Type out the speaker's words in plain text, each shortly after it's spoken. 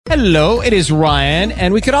Hello, it is Ryan,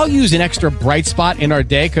 and we could all use an extra bright spot in our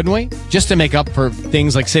day, couldn't we? Just to make up for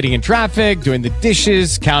things like sitting in traffic, doing the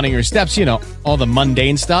dishes, counting your steps, you know, all the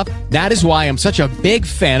mundane stuff. That is why I'm such a big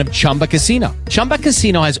fan of Chumba Casino. Chumba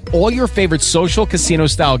Casino has all your favorite social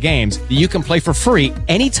casino-style games that you can play for free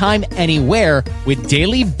anytime, anywhere with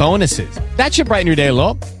daily bonuses. That should brighten your day a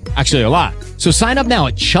little. Actually, a lot. So sign up now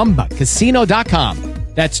at ChumbaCasino.com.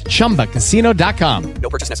 That's ChumbaCasino.com. No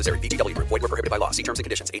purchase necessary. VGW Group. Void where prohibited by law. See terms and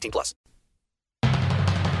conditions. 18+.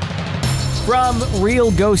 From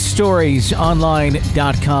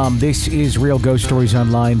RealGhostStoriesOnline.com, this is Real Ghost Stories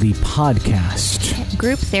Online, the podcast.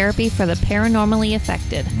 Group therapy for the paranormally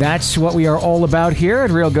affected. That's what we are all about here at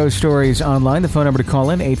Real Ghost Stories Online. The phone number to call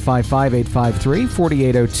in,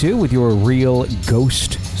 855-853-4802 with your real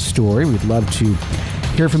ghost story. We'd love to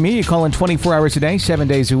hear from you. You call in 24 hours a day, 7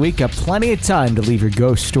 days a week. Got plenty of time to leave your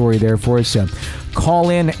ghost story there for us. Call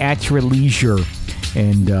in at your leisure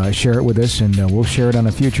and share it with us, and we'll share it on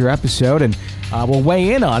a future episode, and we'll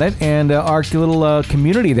weigh in on it, and our little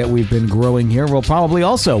community that we've been growing here will probably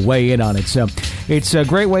also weigh in on it. So it's a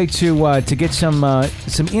great way to get some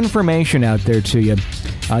information out there to you. You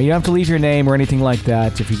don't have to leave your name or anything like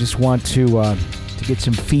that if you just want to get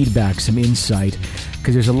some feedback, some insight,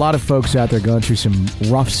 because there's a lot of folks out there going through some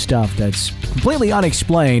rough stuff that's completely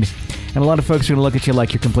unexplained, and a lot of folks are going to look at you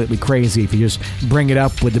like you're completely crazy if you just bring it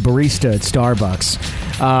up with the barista at Starbucks.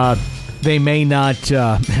 They may not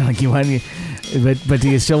like you want, but do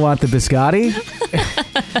you still want the biscotti?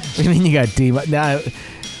 I mean, you got D. Now,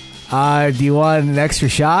 do you want an extra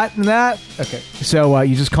shot in that? Okay, so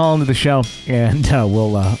you just call into the show, and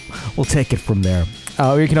we'll take it from there.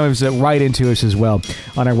 You can always write into us as well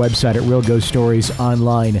on our website at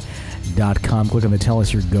realghoststoriesonline.com. Click on the Tell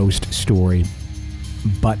Us Your Ghost Story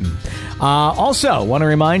button. Also, want to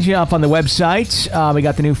remind you, up on the website, we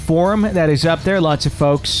got the new forum that is up there. Lots of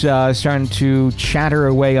folks starting to chatter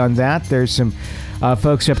away on that. There's some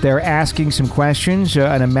folks up there asking some questions.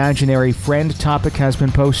 An imaginary friend topic has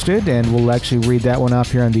been posted, and we'll actually read that one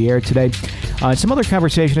off here on the air today. Some other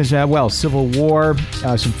conversation as well. Civil War,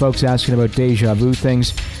 some folks asking about deja vu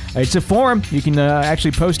things. It's a forum. You can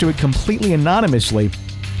actually post to it completely anonymously.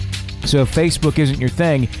 So if Facebook isn't your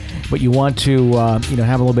thing, but you want to have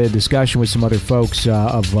a little bit of discussion with some other folks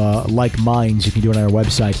of like minds, you can do it on our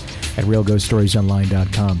website at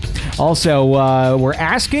realghoststoriesonline.com. Also, we're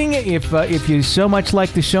asking if you so much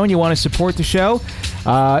like the show and you want to support the show,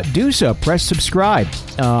 do so. Press subscribe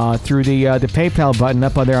through the PayPal button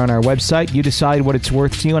up on there on our website. You decide what it's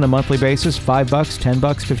worth to you on a monthly basis: $5, $10,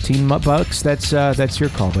 $15. That's your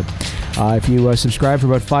call. But if you subscribe for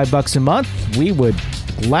about $5 a month, we would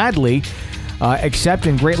gladly accept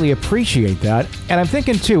and greatly appreciate that. And I'm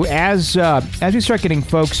thinking too, as we start getting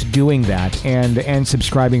folks doing that and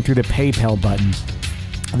subscribing through the PayPal button,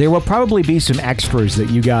 there will probably be some extras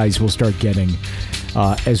that you guys will start getting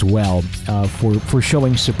as well for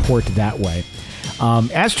showing support that way.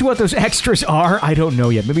 As to what those extras are, I don't know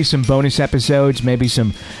yet. Maybe some bonus episodes, maybe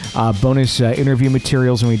some bonus interview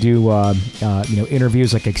materials when we do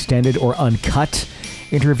interviews like extended or uncut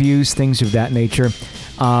interviews, things of that nature.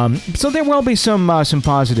 So there will be some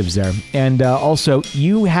positives there. And also,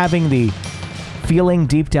 you having the feeling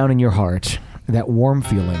deep down in your heart, that warm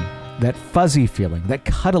feeling, that fuzzy feeling, that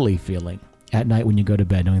cuddly feeling at night when you go to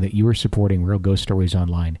bed, knowing that you are supporting Real Ghost Stories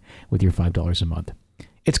Online with your $5 a month.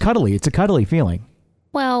 It's cuddly. It's a cuddly feeling.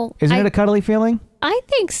 Well, isn't it a cuddly feeling? I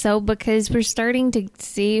think so, because we're starting to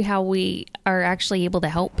see how we are actually able to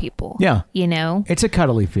help people. Yeah. You know? It's a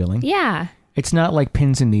cuddly feeling. Yeah. It's not like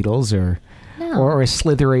pins and needles or a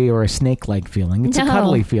slithery or a snake-like feeling. It's a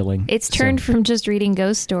cuddly feeling. It's turned from just reading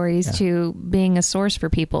ghost stories to being a source for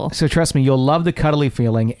people. So trust me, you'll love the cuddly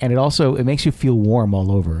feeling, and it makes you feel warm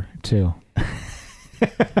all over, too.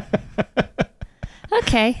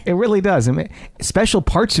 Okay. It really does. I mean, special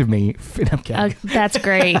parts of me... That's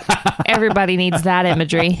great. Everybody needs that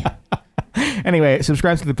imagery. Anyway,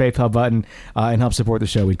 subscribe to the PayPal button and help support the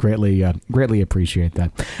show. We'd greatly appreciate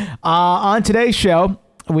that. On today's show,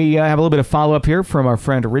 we have a little bit of follow-up here from our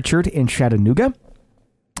friend Richard in Chattanooga,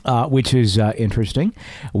 which is interesting.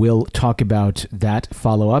 We'll talk about that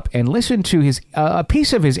follow-up and listen to a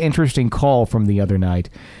piece of his interesting call from the other night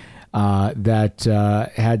that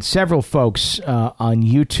had several folks on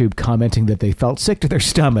YouTube commenting that they felt sick to their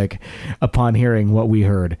stomach upon hearing what we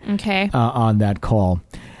heard on that call.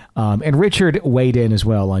 And Richard weighed in as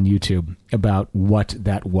well on YouTube about what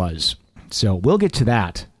that was. So we'll get to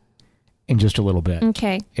that in just a little bit.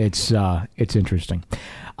 Okay. It's interesting.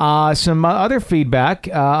 Some other feedback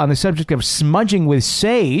on the subject of smudging with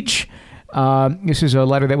sage. This is a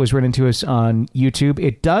letter that was written to us on YouTube.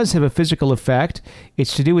 It does have a physical effect.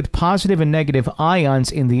 It's to do with positive and negative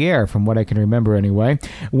ions in the air, from what I can remember anyway.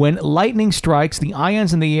 When lightning strikes, the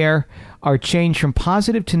ions in the air are changed from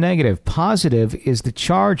positive to negative. Positive is the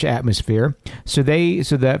charge atmosphere. So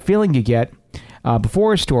that feeling you get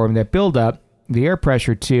before a storm, that build up, the air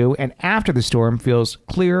pressure too, and after the storm feels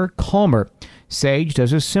clearer, calmer. Sage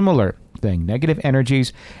does a similar thing. Negative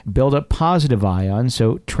energies build up positive ions,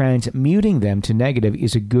 so transmuting them to negative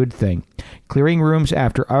is a good thing. Clearing rooms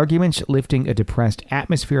after arguments, lifting a depressed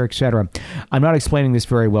atmosphere, etc. I'm not explaining this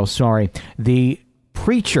very well, sorry. The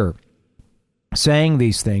preacher saying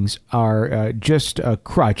these things are just a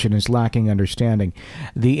crutch and is lacking understanding.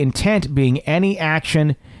 The intent being any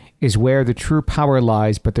action is where the true power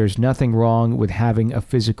lies, but there's nothing wrong with having a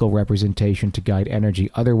physical representation to guide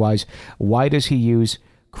energy. Otherwise, why does he use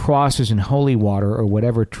crosses and holy water or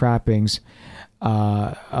whatever trappings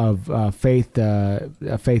of faith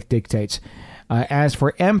dictates? As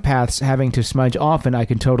for empaths having to smudge often, I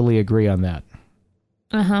can totally agree on that.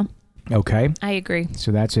 Uh-huh. Okay. I agree.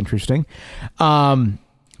 So that's interesting.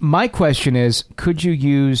 My question is, could you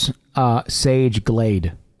use sage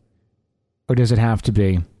glade? Or does it have to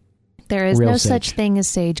be There is real no sage? such thing as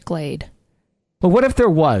sage glade. But what if there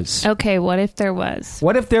was? Okay, what if there was?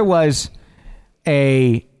 What if there was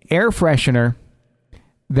a air freshener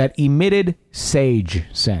that emitted sage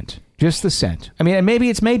scent? Just the scent. I mean, and maybe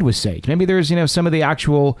it's made with sage. Maybe there's, some of the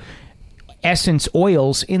actual essence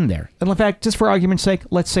oils in there. And in fact, just for argument's sake,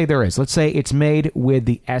 let's say there is. Let's say it's made with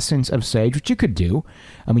the essence of sage, which you could do.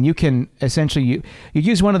 I mean, you can essentially, you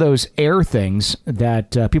use one of those air things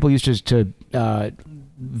that people use to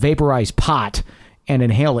vaporize pot and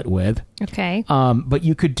inhale it with. Okay. But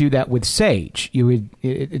you could do that with sage.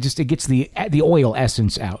 It gets the oil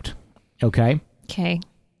essence out. Okay. Okay.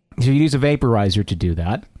 So you use a vaporizer to do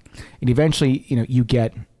that, and eventually, you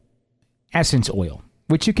get essence oil,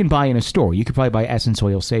 which you can buy in a store. You could probably buy essence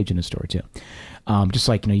oil sage in a store too. Just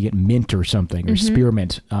like you get mint or something, or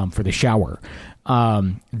spearmint for the shower.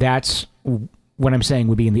 That's what I'm saying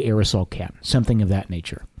would be in the aerosol can, something of that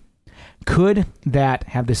nature. Could that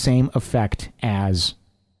have the same effect as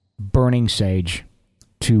burning sage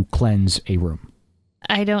to cleanse a room?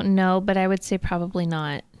 I don't know, but I would say probably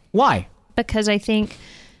not. Why? Because I think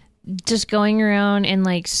just going around and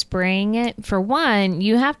spraying it, for one,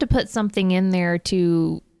 you have to put something in there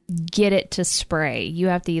to get it to spray. You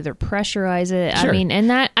have to either pressurize it. Sure. I mean,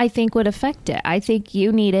 and that I think would affect it. I think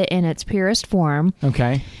you need it in its purest form.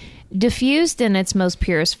 Okay. Diffused in its most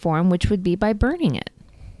purest form, which would be by burning it.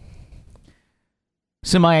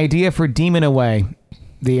 So my idea for Demon Away,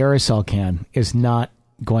 the aerosol can, is not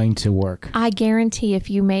going to work. I guarantee if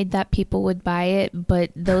you made that, people would buy it, but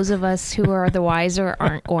those of us who are the wiser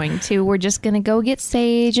aren't going to. We're just going to go get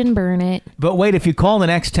sage and burn it. But wait, if you call in the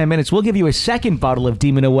next 10 minutes, we'll give you a second bottle of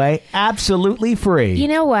Demon Away absolutely free. You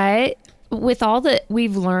know what? With all that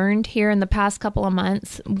we've learned here in the past couple of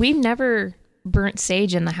months, we've never burnt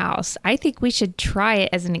sage in the house. I think we should try it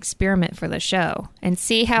as an experiment for the show and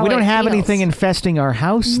see how it feels. We don't have anything infesting our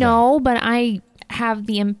house. No, but I have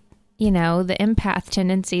the empath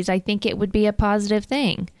tendencies. I think it would be a positive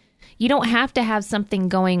thing. You don't have to have something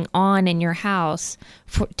going on in your house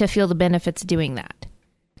to feel the benefits of doing that.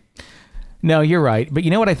 No, you're right. But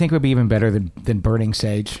you know what I think would be even better than burning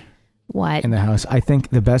sage? What? In the house? I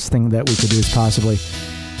think the best thing that we could do is possibly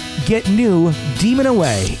get new Demon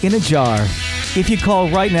Away in a jar. If you call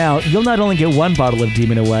right now, you'll not only get one bottle of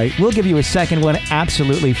Demon Away, we'll give you a second one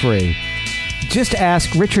absolutely free. Just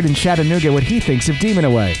ask Richard in Chattanooga what he thinks of Demon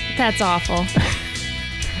Away. That's awful.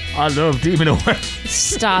 I love Demon Away.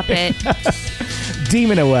 Stop it.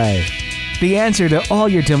 Demon Away. The answer to all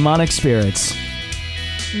your demonic spirits.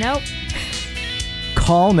 Nope.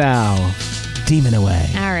 Call now. Demon Away.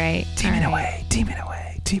 All right. Demon all right. Away. Demon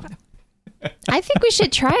Away. Demon Away. I think we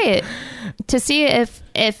should try it to see if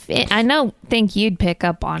it, I don't think you'd pick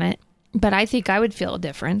up on it, but I think I would feel a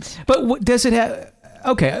difference. But what, does it have...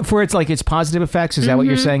 Okay, for it's positive effects, is that what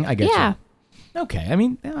you're saying? I guess. Yeah. So. Okay, I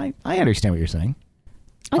mean, I understand what you're saying.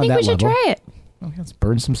 I think we should try it. Okay, let's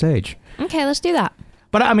burn some sage. Okay, let's do that.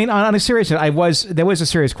 But I mean, on a serious note, there was a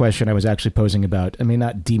serious question I was actually posing about, I mean,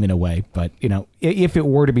 not Demon Away, but, if it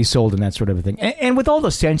were to be sold and that sort of a thing. And with all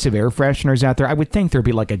the scents of air fresheners out there, I would think there'd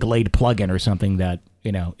be a Glade plug-in or something that,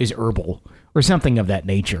 is herbal or something of that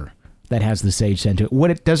nature that has the sage scent to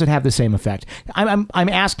it. Does it have the same effect? I'm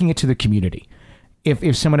asking it to the community.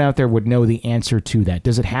 If someone out there would know the answer to that,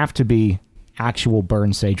 does it have to be actual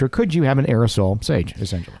burn sage, or could you have an aerosol sage,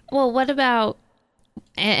 essentially? Well, what about,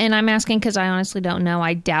 and I'm asking because I honestly don't know,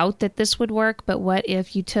 I doubt that this would work, but what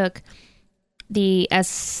if you took the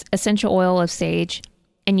essential oil of sage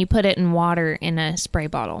and you put it in water in a spray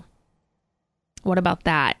bottle. What about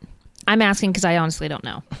that? I'm asking because I honestly don't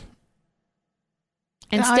know.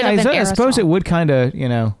 Instead of an aerosol. I suppose it would kind of,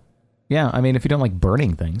 yeah, I mean, if you don't like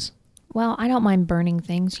burning things. Well, I don't mind burning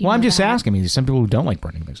things. Well, I'm just asking. I mean, some people who don't like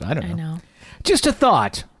burning things. I don't know. I know. Just a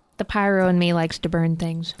thought. The pyro in me likes to burn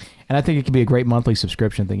things. And I think it could be a great monthly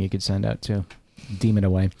subscription thing you could send out too. Demon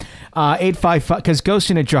away. 855, because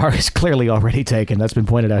Ghost in a Jar is clearly already taken. That's been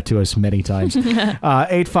pointed out to us many times.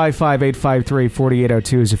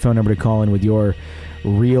 855-853-4802 is the phone number to call in with your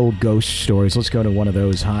real ghost stories. Let's go to one of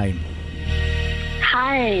those. Hi.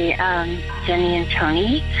 Hi, Jenny and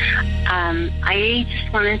Tony. I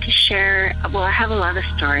just wanted to share, well, I have a lot of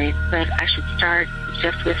stories, but I should start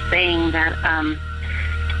just with saying that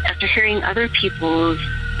after hearing other people's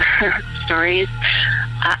stories,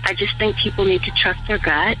 I just think people need to trust their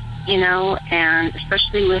gut, and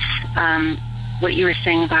especially with what you were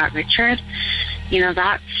saying about Richard,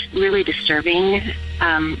 that's really disturbing.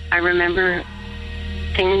 I remember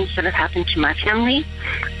things that have happened to my family,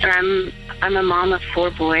 and I'm a mom of 4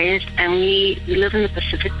 boys, and we live in the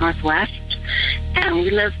Pacific Northwest, and we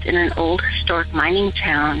lived in an old historic mining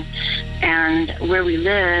town, and where we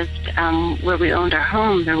lived, where we owned our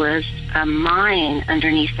home, there was a mine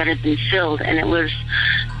underneath that had been filled, and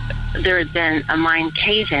there had been a mine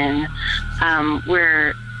cave-in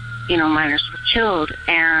where, miners were killed,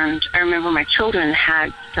 and I remember my children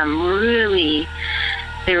had they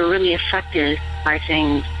were really affected by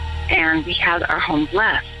things, and we had our home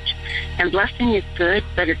blessed. And blessing is good,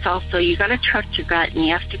 but it's also, you got to trust your gut, and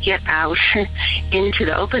you have to get out into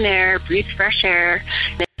the open air, breathe fresh air.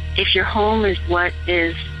 If your home is what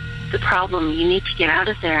is the problem, you need to get out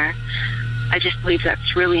of there. I just believe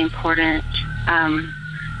that's really important.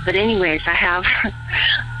 But anyways, I have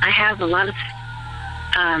a lot of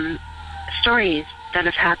stories that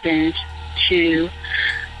have happened to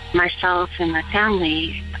myself and my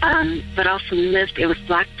family, but also it was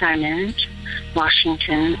Black Diamond,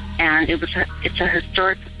 Washington, and it's a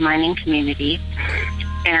historic mining community.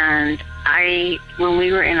 And when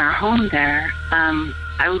we were in our home there,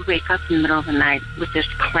 I would wake up in the middle of the night with this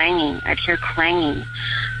clanging. I'd hear clanging,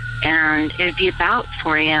 and it'd be about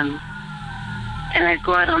 4 a.m. And I'd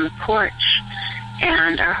go out on the porch,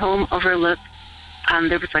 and our home overlooked.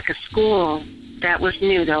 There was like a school that was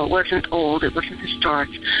new, though. It wasn't old. It wasn't historic.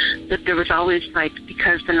 But there was always,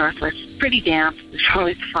 because the Northwest is pretty damp, there's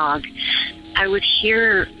always fog. I would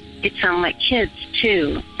hear it sound like kids,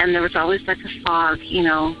 too. And there was always like a fog,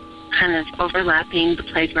 kind of overlapping the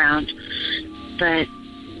playground. But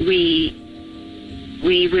we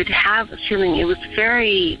would have a feeling it was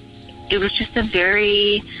just a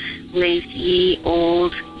very lazy,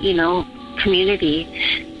 old, community.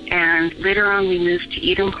 And later on we moved to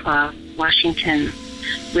Enumclaw, Washington,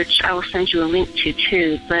 which I will send you a link to,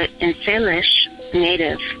 too. But in Salish,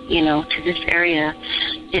 native, to this area,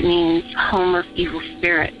 it means home of evil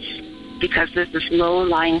spirits, because there's this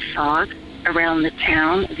low-lying fog around the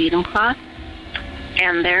town of Enumclaw.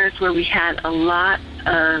 And there's where we had a lot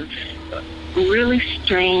of really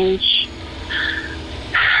strange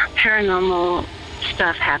paranormal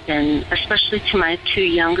stuff happen, especially to my 2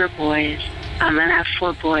 younger boys. And I have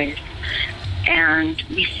 4 boys. And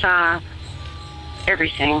we saw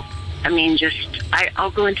everything. I mean,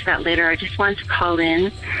 I'll go into that later. I just wanted to call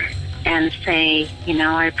in and say,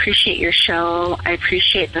 I appreciate your show. I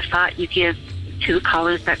appreciate the thought you give to the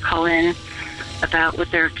callers that call in about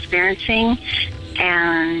what they're experiencing.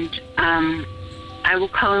 And I will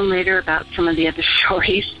call in later about some of the other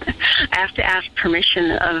stories. I have to ask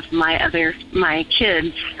permission of my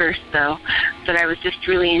kids first, though. But I was just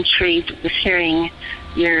really intrigued with hearing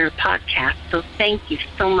your podcast. So thank you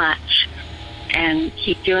so much. And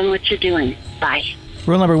keep doing what you're doing. Bye.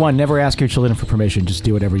 Rule number 1, never ask your children for permission. Just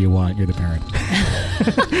do whatever you want. You're the parent.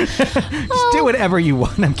 Just do whatever you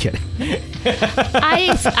want. I'm kidding.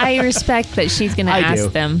 I respect that she's going to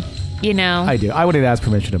ask them, I do. I wouldn't ask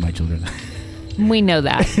permission of my children. We know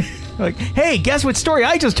that. Like, hey, guess what story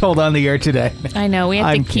I just told on the air today? I know. We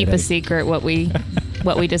have to keep a secret what we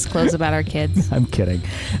disclose about our kids. I'm kidding.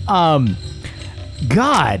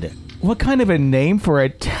 God, what kind of a name for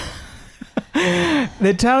it?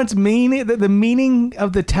 The town's the meaning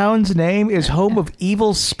of the town's name is home of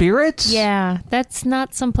evil spirits? Yeah, that's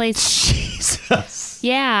not someplace. Jesus.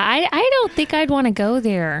 Yeah, I don't think I'd want to go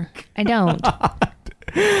there. I don't.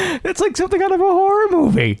 It's like something out of a horror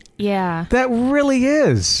movie. Yeah. That really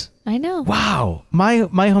is. I know. Wow. My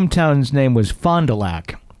hometown's name was Fond du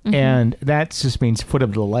Lac. and that just means foot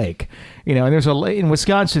of the lake. And there's in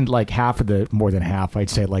Wisconsin, like more than half, I'd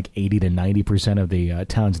say like 80 to 90% of the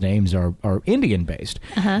town's names are Indian based.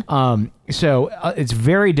 So it's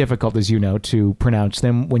very difficult, as you know, to pronounce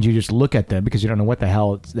them when you just look at them because you don't know what the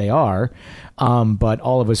hell they are. But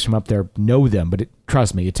all of us from up there know them. But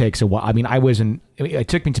trust me, it takes a while. I mean, it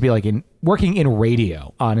took me to be like working in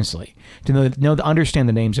radio, honestly, to understand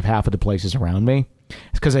the names of half of the places around me.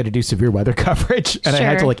 It's because I had to do severe weather coverage, and I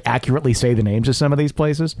had to like accurately say the names of some of these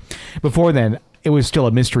places. Before then, it was still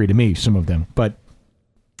a mystery to me, some of them. But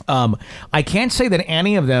I can't say that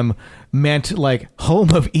any of them meant like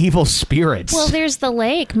home of evil spirits. Well, there's the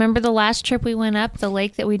lake. Remember the last trip we went up, the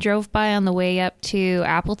lake that we drove by on the way up to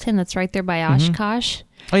Appleton that's right there by Oshkosh?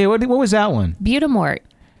 Oh, yeah. What was that one? Butamort.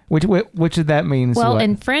 Which of that means Well, what?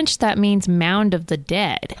 in French, that means mound of the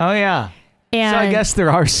dead. Oh, yeah. And so I guess there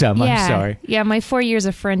are some. Yeah, I'm sorry. Yeah, my 4 years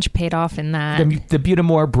of French paid off in that. The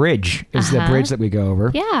Butamort Bridge is the bridge that we go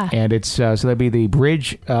over. Yeah. And it's so that'd be the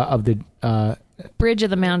bridge of the... Bridge of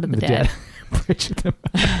the Mound of the Dead. Bridge of the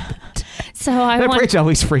Mound of the Dead. So that bridge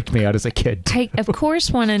always freaked me out as a kid. I, of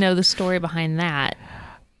course, want to know the story behind that.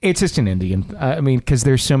 It's just an Indian. I mean, because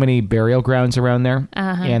there's so many burial grounds around there.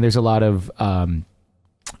 And there's a lot of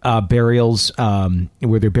burials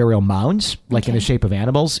where they're burial mounds, like in the shape of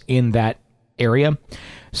animals in that area.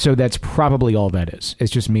 So that's probably all that is. It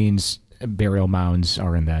just means burial mounds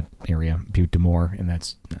are in that area, Butamort, and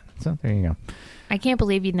that's... So there you go. I can't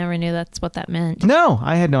believe you never knew that's what that meant. No,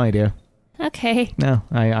 I had no idea. Okay. No,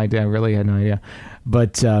 I really had no idea.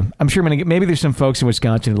 But I'm sure maybe there's some folks in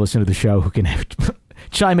Wisconsin who listen to the show who can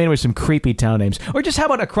chime in with some creepy town names. Or just how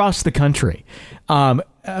about across the country?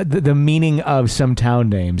 The meaning of some town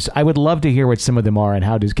names. I would love to hear what some of them are and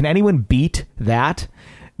how can anyone beat that?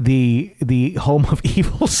 The home of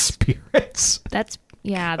evil spirits? That's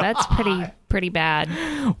pretty bad.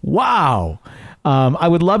 Wow. I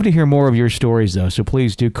would love to hear more of your stories, though, so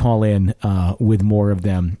please do call in with more of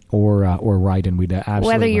them or write in. We'd absolutely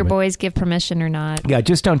whether your love it. boys give permission or not. Yeah,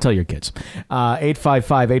 just don't tell your kids.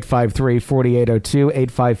 855-853-4802,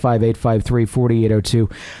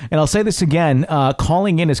 855-853-4802. And I'll say this again,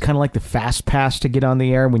 calling in is kind of like the fast pass to get on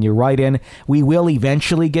the air. When you write in, we will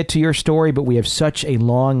eventually get to your story, but we have such a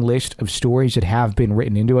long list of stories that have been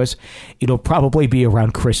written into us. It'll probably be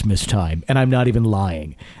around Christmas time, and I'm not even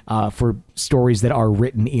lying, for stories that are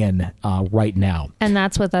written in right now. And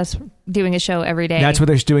that's with us doing a show every day. That's with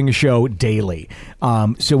us doing a show daily.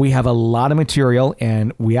 So we have a lot of material,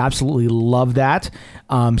 and we absolutely love that.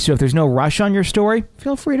 So if there's no rush on your story,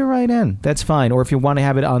 feel free to write in. That's fine. Or if you want to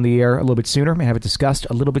have it on the air a little bit sooner and have it discussed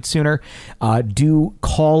a little bit sooner, do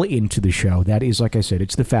call into the show. That is, like I said,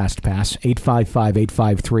 it's the Fast Pass,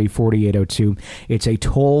 855-853-4802. It's a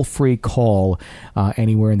toll-free call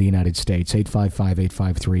anywhere in the United States,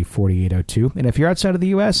 855-853-4802. And if you're outside of the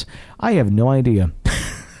U.S., I have no idea.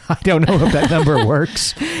 I don't know if that number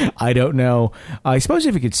works. I don't know. I suppose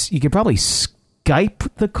if you could probably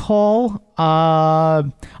Skype the call. I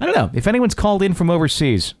don't know. If anyone's called in from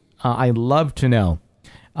overseas, I'd love to know.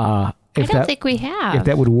 I don't think we have. If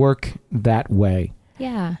that would work that way.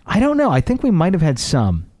 Yeah. I don't know. I think we might have had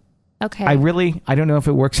some. Okay. I don't know if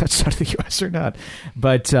it works outside of the U.S. or not.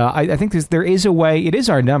 But I think there is a way. It is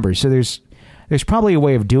our number. So there's probably a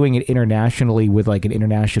way of doing it internationally with like an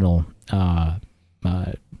international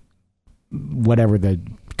whatever the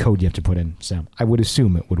code you have to put in. So I would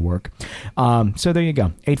assume it would work. So there you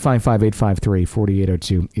go.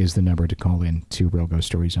 855-853-4802 is the number to call in to Real Ghost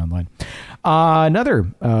Stories Online. Another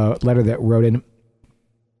letter that wrote in.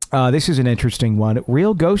 This is an interesting one.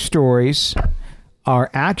 Real ghost stories are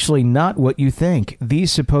actually not what you think.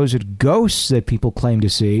 These supposed ghosts that people claim to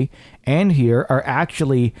see and hear are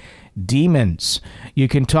actually demons. You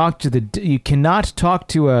cannot talk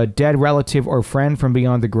to a dead relative or friend from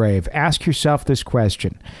beyond the grave. Ask yourself this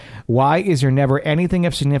question. Why is there never anything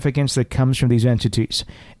of significance that comes from these entities?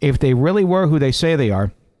 If they really were who they say they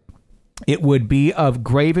are, it would be of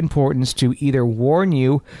grave importance to either warn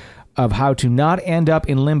you of how to not end up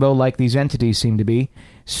in limbo like these entities seem to be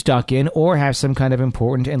stuck in, or have some kind of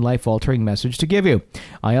important and life-altering message to give you.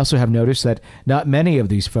 I also have noticed that not many of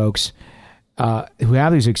these folks who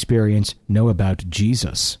have this experience know about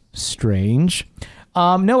Jesus. Strange.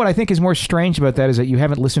 No, what I think is more strange about that is that you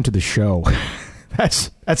haven't listened to the show.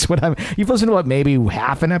 That's what you've listened to, what, maybe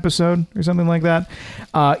half an episode or something like that.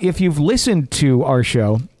 If you've listened to our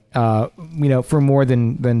show, for more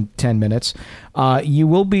than 10 minutes, you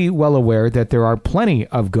will be well aware that there are plenty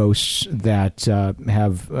of ghosts that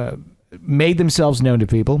have made themselves known to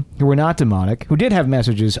people who were not demonic, who did have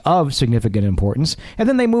messages of significant importance, and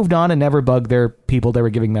then they moved on and never bugged their people they were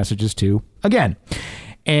giving messages to again.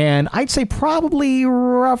 And I'd say probably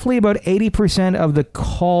roughly about 80% of the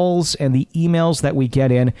calls and the emails that we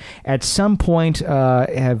get in at some point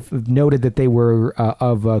have noted that they were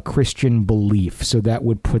of Christian belief. So that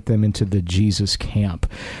would put them into the Jesus camp.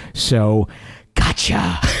 So,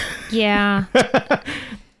 gotcha. Yeah.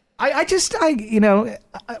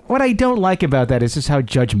 What I don't like about that is just how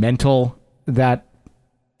judgmental that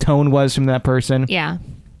tone was from that person. Yeah.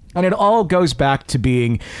 And it all goes back to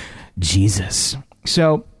being Jesus.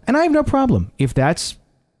 So, and I have no problem. If that's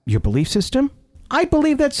your belief system, I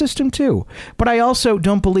believe that system too. But I also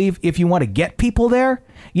don't believe if you want to get people there,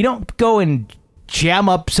 you don't go and jam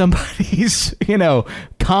up somebody's,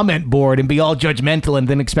 comment board and be all judgmental and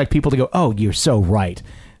then expect people to go, oh, you're so right.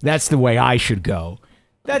 That's the way I should go.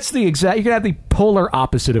 That's you're going to have the polar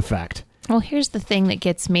opposite effect. Well, here's the thing that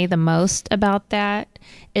gets me the most about that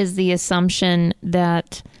is the assumption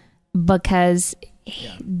that because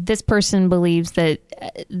this person believes that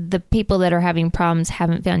the people that are having problems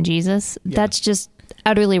haven't found Jesus, that's just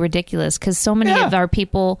utterly ridiculous because so many of our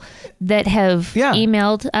people that have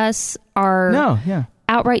emailed us are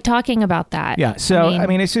outright talking about that. Yeah, so, I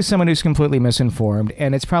mean, it's just someone who's completely misinformed,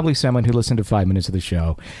 and it's probably someone who listened to 5 minutes of the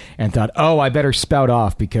show and thought, oh, I better spout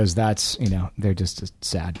off because that's, they're just a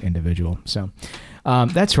sad individual. So,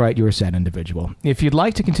 that's right, you're a sad individual. If you'd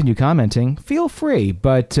like to continue commenting, feel free,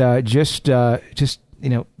 but just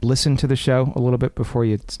listen to the show a little bit before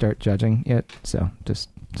you start judging it. So, just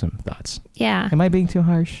some thoughts. Yeah. Am I being too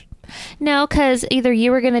harsh? No, because either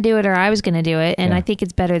you were going to do it or I was going to do it, and I think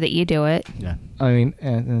it's better that you do it. Yeah, I mean,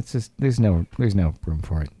 it's just there's no room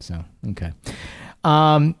for it. So okay.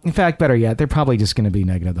 In fact, better yet, they're probably just going to be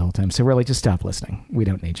negative the whole time. So really, just stop listening. We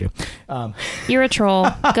don't need you. You're a troll.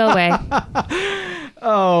 Go away.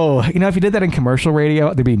 Oh, if you did that in commercial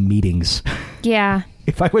radio, there'd be meetings. Yeah.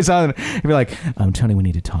 If I was on, I'd be like, Tony, we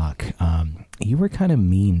need to talk. You were kind of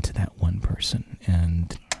mean to that one person,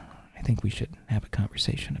 and I think we should have a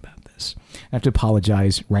conversation about this. I have to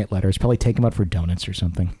apologize, write letters, probably take him out for donuts or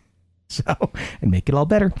something. So, and make it all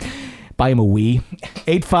better. Buy him a Wii.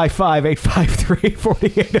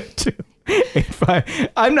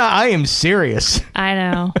 855-853-4802. I am serious. I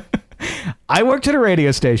know. I worked at a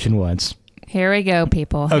radio station once. Here we go,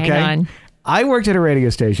 people. Hang on. I worked at a radio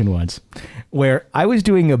station once where I was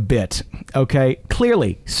doing a bit,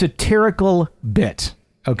 clearly satirical bit,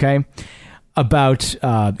 about,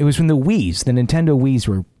 it was when the Wiis, the Nintendo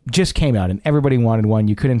Wiis just came out and everybody wanted one.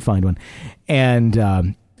 You couldn't find one. And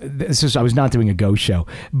I was not doing a ghost show,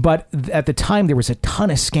 but at the time there was a ton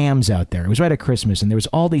of scams out there. It was right at Christmas and there was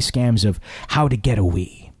all these scams of how to get a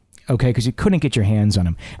Wii. Because you couldn't get your hands on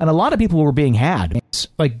them. And a lot of people were being had.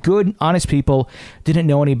 Like good, honest people, didn't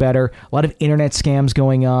know any better. A lot of internet scams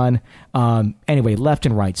going on. Anyway, left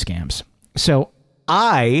and right scams. So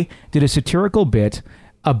I did a satirical bit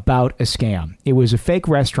about a scam. It was a fake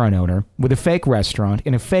restaurant owner with a fake restaurant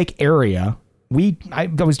in a fake area. I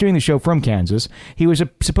was doing the show from Kansas. He was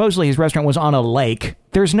supposedly his restaurant was on a lake.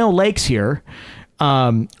 There's no lakes here.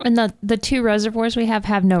 And the two reservoirs we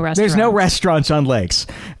have no restaurants. There's no restaurants on lakes.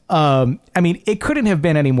 It couldn't have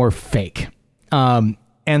been any more fake. And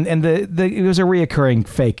it was a reoccurring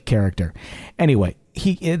fake character. Anyway,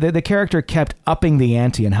 the character kept upping the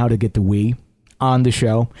ante on how to get the Wii on the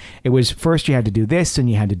show. It was first you had to do this and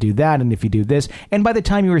you had to do that, and if you do this, and by the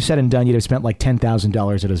time you were said and done, you'd have spent like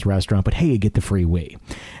 $10,000 at his restaurant. But hey, you get the free Wii.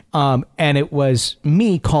 And it was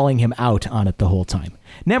me calling him out on it the whole time.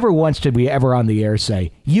 Never once did we ever on the air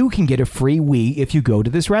say, you can get a free Wii if you go to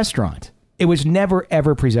this restaurant. It was never,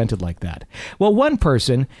 ever presented like that. Well, one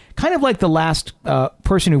person, kind of like the last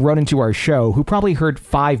person who wrote into our show, who probably heard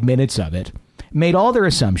 5 minutes of it, made all their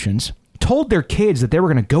assumptions, told their kids that they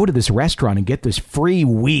were going to go to this restaurant and get this free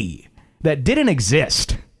Wii that didn't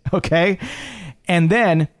exist, okay? And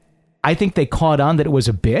then I think they caught on that it was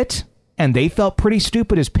a bit, and they felt pretty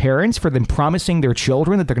stupid as parents for them promising their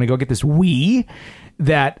children that they're going to go get this Wii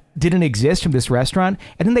that didn't exist from this restaurant,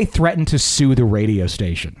 and then they threatened to sue the radio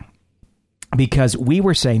station because we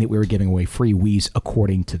were saying that we were giving away free Wiis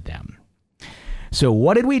according to them. So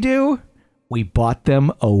what did we do? We bought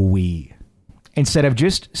them a Wii. Instead of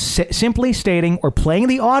just simply stating or playing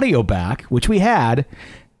the audio back, which we had,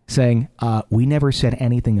 saying, we never said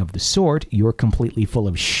anything of the sort. You're completely full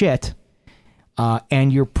of shit.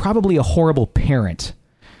 And you're probably a horrible parent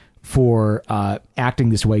for acting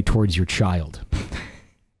this way towards your child.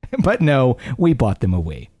 But no, we bought them a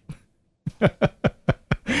Wii.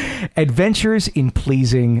 Adventures in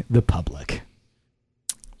pleasing the public.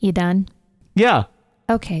 You done? Yeah.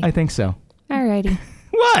 Okay. I think so. Alrighty.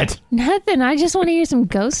 What? Nothing. I just want to hear some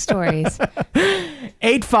ghost stories.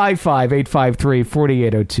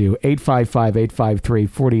 855-853-4802.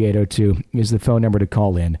 855-853-4802 is the phone number to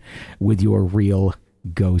call in with your real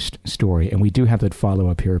ghost story. And we do have that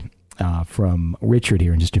follow-up here from Richard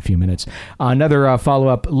here in just a few minutes. Another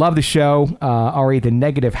follow-up. Love the show. Ari, the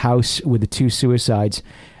negative house with the 2 suicides.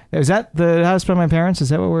 Is that the house by my parents? Is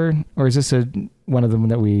that what or is this one of them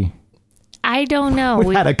that we... I don't know.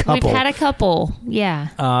 We've had a couple. We've had a couple.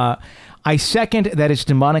 Yeah. I second that it's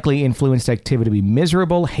demonically influenced activity to be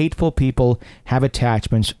miserable, hateful people have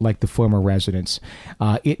attachments like the former residents.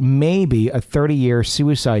 It may be a 30-year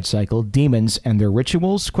suicide cycle, demons and their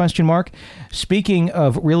rituals, ? Speaking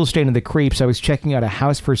of real estate and the creeps, I was checking out a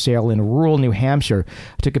house for sale in rural New Hampshire.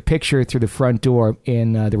 I took a picture through the front door.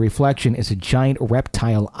 In the reflection is a giant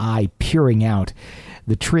reptile eye peering out.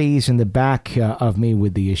 The trees in the back of me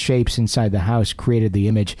with the shapes inside the house created the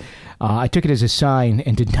image. I took it as a sign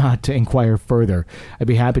and did not inquire further. I'd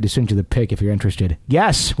be happy to send you the pic if you're interested.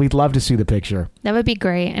 Yes, we'd love to see the picture. That would be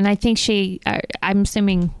great. And I think I'm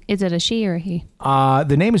assuming, is it a she or a he?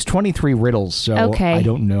 The name is 23 Riddles, so okay. I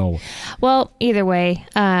don't know. Well, either way,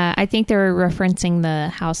 I think they're referencing the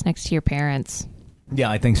house next to your parents. Yeah,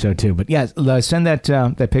 I think so too. But yeah, send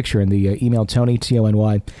that picture in the email Tony,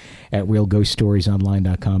 Tony, at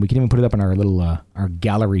realghoststoriesonline.com. We can even put it up in our little our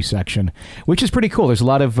gallery section, which is pretty cool. There's a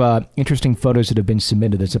lot of interesting photos that have been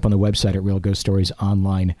submitted. That's up on the website at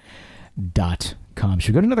realghoststoriesonline.com. Should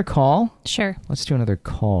we go to another call? Sure. Let's do another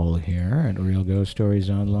call here at Real Ghost Stories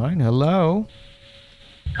Online. Hello.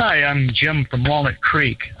 Hi, I'm Jim from Walnut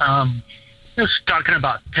Creek. I was talking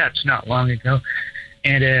about pets not long ago.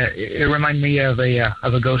 And it reminded me of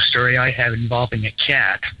a ghost story I have involving a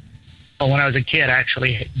cat. Well, when I was a kid, I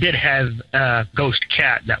actually did have a ghost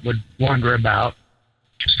cat that would wander about,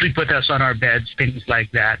 sleep with us on our beds, things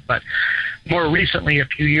like that. But more recently, a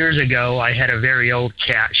few years ago, I had a very old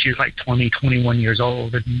cat. She was like 20, 21 years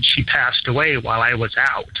old, and she passed away while I was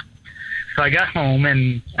out. So I got home,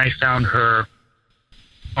 and I found her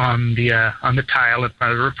on the tile in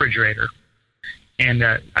front of the refrigerator. And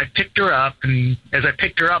I picked her up, and as I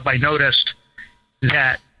picked her up, I noticed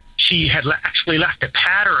that she had actually left a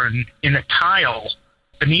pattern in the tile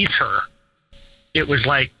beneath her. It was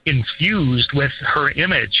like infused with her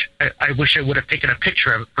image. I wish I would have taken a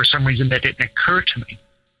picture of it. For some reason, that didn't occur to me.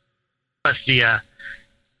 But the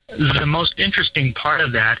most interesting part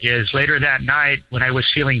of that is later that night when I was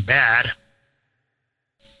feeling bad,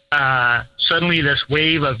 suddenly this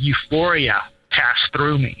wave of euphoria passed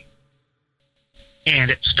through me.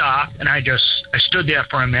 And it stopped, and I stood there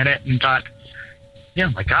for a minute and thought,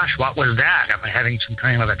 my gosh, what was that? Am I having some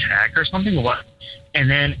kind of attack or something? What? And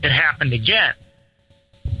then it happened again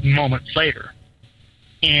moments later.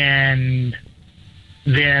 And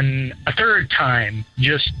then a third time,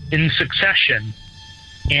 just in succession,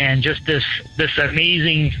 and just this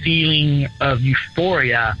amazing feeling of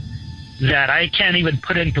euphoria that I can't even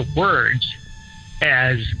put into words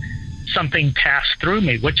as something passed through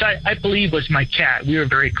me, which I believe was my cat. We were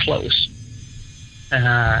very close.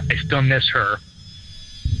 I still miss her.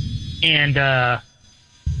 And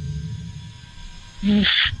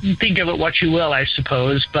think of it what you will, I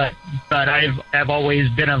suppose, but I've always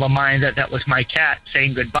been of a mind that was my cat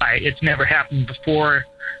saying goodbye. It's never happened before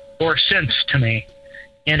or since to me.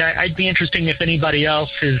 And I'd be interested if anybody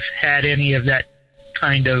else has had any of that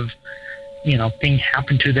kind of, thing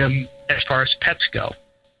happen to them as far as pets go.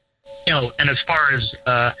 And as far as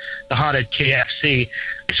the haunted KFC,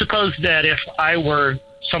 I suppose that if I were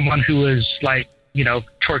someone who was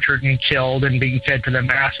tortured and killed and being fed to the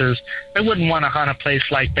masses, I wouldn't want to haunt a place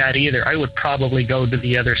like that either. I would probably go to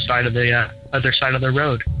the other side of the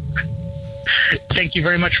road. Thank you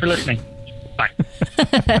very much for listening. Bye.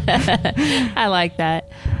 I like that.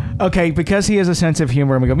 Okay, because he has a sense of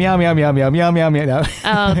humor, and we go meow meow meow meow meow meow meow. No.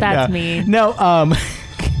 Oh, that's mean. No.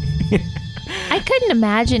 I couldn't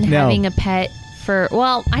imagine having a pet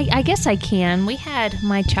I guess I can. We had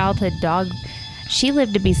my childhood dog. She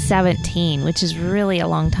lived to be 17, which is really a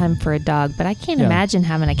long time for a dog, but I can't imagine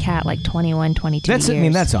having a cat like 21, 22 years. I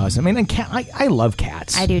mean, that's awesome. I mean, I love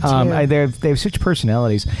cats. I do too. They have such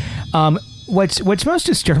personalities. What's most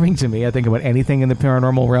disturbing to me, I think, about anything in the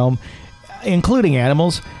paranormal realm, including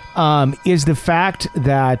animals, is the fact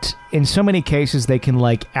that in so many cases they can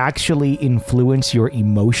actually influence your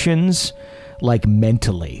emotions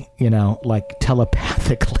mentally,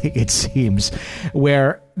 telepathically, it seems,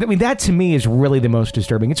 where, that to me is really the most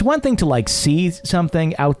disturbing. It's one thing to see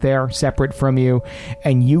something out there separate from you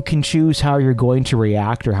and you can choose how you're going to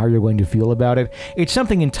react or how you're going to feel about it. It's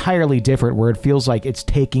something entirely different where it feels like it's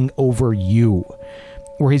taking over you.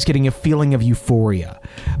 where he's getting a feeling of euphoria.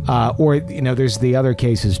 Or, there's the other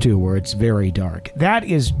cases, too, where it's very dark.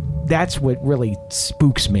 That's what really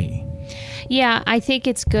spooks me. Yeah, I think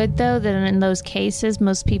it's good, though, that in those cases,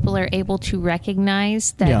 most people are able to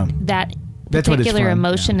recognize that that particular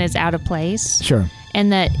emotion is out of place. Sure.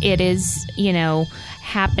 And that it is,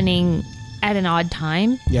 happening at an odd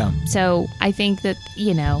time. Yeah. So I think that,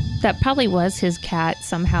 that probably was his cat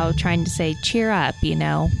somehow trying to say, cheer up,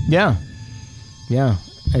 Yeah. Yeah.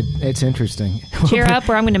 It's interesting. Cheer up,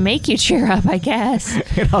 or I'm going to make you cheer up, I guess.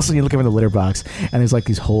 And also, you look over the litter box, and there's like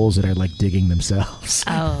these holes that are like digging themselves.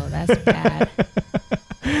 Oh, that's bad.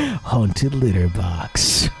 Haunted litter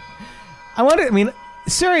box.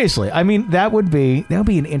 Seriously, that would be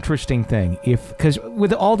an interesting thing because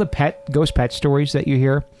with all the ghost pet stories that you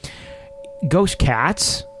hear, ghost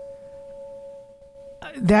cats,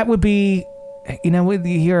 that would be, when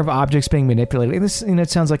you hear of objects being manipulated, this, it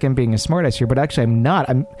sounds like I'm being a smartass here, but actually I'm not.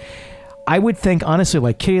 I would think, honestly,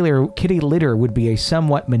 like kitty litter would be a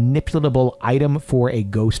somewhat manipulatable item for a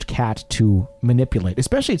ghost cat to manipulate,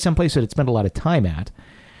 especially at some place that it spent a lot of time at.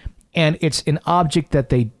 And it's an object that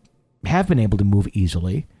they have been able to move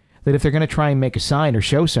easily, that if they're going to try and make a sign or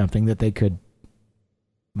show something, that they could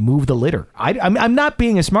move the litter. I'm not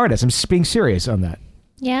being a smartass. I'm just being serious on that.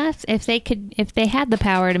 Yeah, if they had the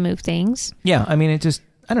power to move things. Yeah, I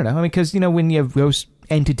don't know. Because, when you have ghost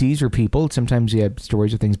entities or people, sometimes you have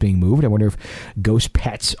stories of things being moved. I wonder if ghost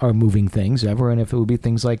pets are moving things ever, and if it would be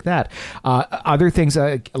things like that. Other things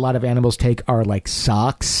a lot of animals take are like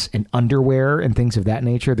socks and underwear and things of that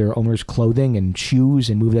nature, their owner's clothing and shoes,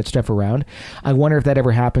 and move that stuff around. I wonder if that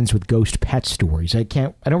ever happens with ghost pet stories. I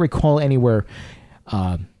don't recall anywhere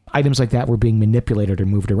items like that were being manipulated or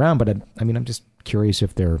moved around, but I'm just curious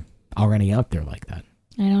if there are any out there like that.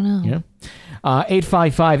 I don't know. Yeah.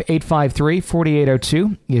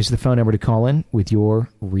 855-853-4802 is the phone number to call in with your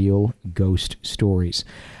real ghost stories.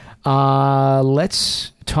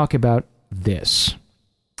 Let's talk about this.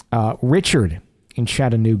 Richard in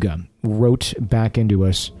Chattanooga wrote back into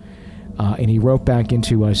us, and he wrote back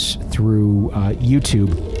into us through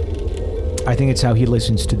YouTube. I think it's how he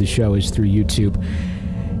listens to the show, is through YouTube.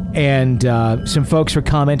 And some folks were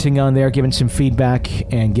commenting on there, giving some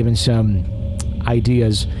feedback and giving some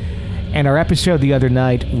ideas. And our episode the other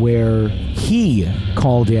night where he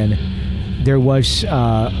called in, there was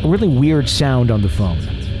a really weird sound on the phone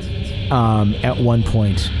at one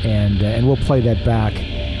point, and we'll play that back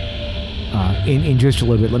in just a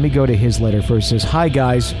little bit. Let me go to his letter first. It says, "Hi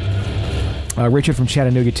guys, Richard from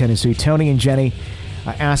Chattanooga, Tennessee. Tony and Jenny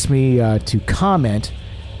asked me to comment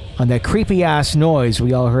on that creepy ass noise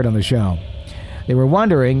we all heard on the show. They were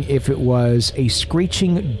wondering if it was a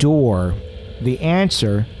screeching door. The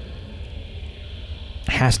answer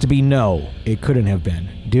has to be no, it couldn't have been,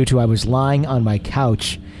 due to I was lying on my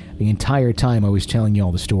couch the entire time I was telling you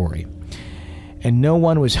all the story. And no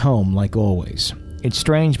one was home, like always. It's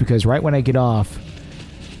strange because right when I get off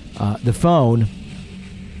the phone,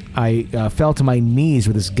 I fell to my knees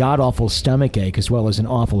with this god-awful stomach ache as well as an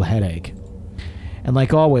awful headache. And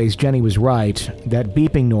like always, Jenny was right. That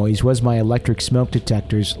beeping noise was my electric smoke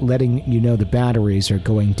detectors letting you know the batteries are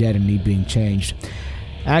going dead and need being changed.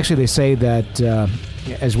 Actually, they say that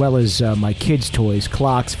as well as my kids' toys,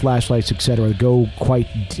 clocks, flashlights, etc., go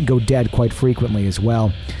dead quite frequently as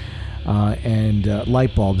well. And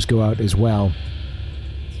light bulbs go out as well.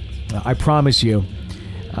 I promise you,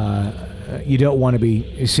 you don't want to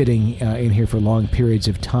be sitting in here for long periods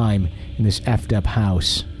of time in this effed up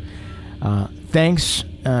house. Thanks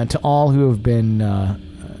to all who have been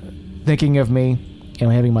thinking of me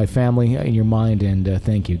and having my family in your mind, and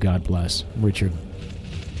thank you. God bless. Richard.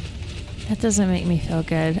 That doesn't make me feel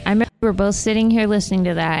good. I remember we were both sitting here listening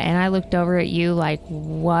to that, and I looked over at you like,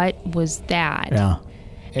 what was that? Yeah.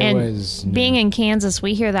 Being in Kansas,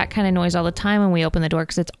 we hear that kind of noise all the time when we open the door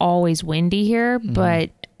because it's always windy here. Mm-hmm.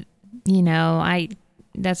 But,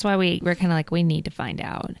 that's why we're kind of like, we need to find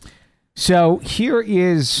out. So here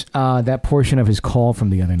is that portion of his call from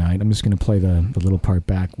the other night. I'm just going to play the little part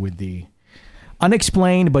back with the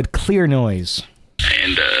unexplained but clear noise.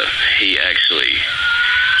 And he actually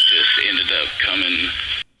just ended up coming.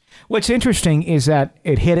 What's interesting is that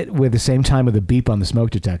it hit it with the same time of the beep on the smoke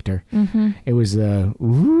detector. Mm-hmm. It was the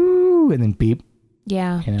woo and then beep.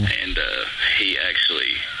 Yeah. You know? And he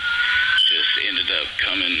actually just ended up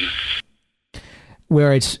coming.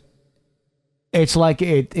 Where it's like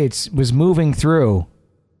it was moving through,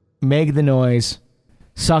 make the noise,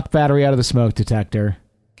 suck battery out of the smoke detector,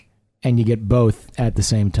 and you get both at the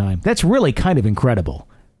same time. That's really kind of incredible.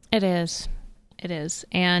 It is. It is.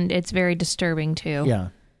 And it's very disturbing, too. Yeah.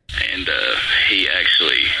 And he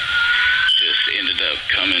actually just ended up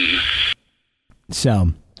coming.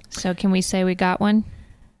 So can we say we got one?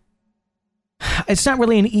 It's not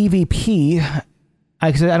really an EVP.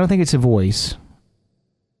 I don't think it's a voice.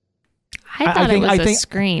 I thought it was a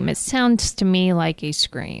scream. It sounds to me like a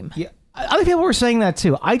scream. Yeah, other people were saying that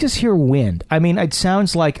too. I just hear wind. I mean, it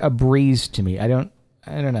sounds like a breeze to me. I don't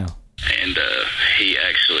know. And he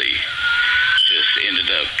actually just ended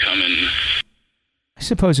up coming. I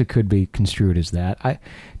suppose it could be construed as that.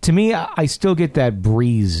 To me, I still get that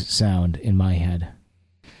breeze sound in my head.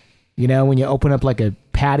 You know, when you open up like a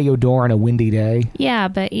patio door on a windy day. Yeah,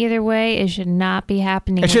 but either way, it should not be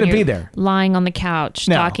happening. It shouldn't be there. Lying on the couch,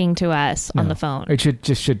 talking to us on the phone. It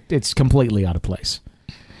should. It's completely out of place.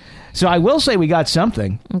 So I will say we got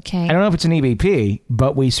something. Okay. I don't know if it's an EVP,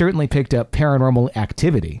 but we certainly picked up paranormal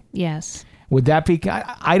activity. Yes. Would that be?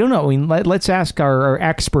 I don't know. I mean, let's ask our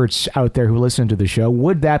experts out there who listen to the show.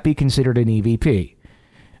 Would that be considered an EVP,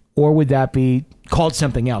 or would that be called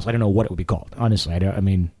something else? I don't know what it would be called. Honestly, I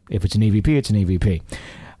mean, if it's an EVP, it's an EVP.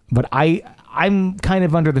 But I'm kind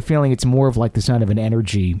of under the feeling it's more of like the sound of an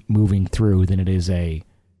energy moving through than it is a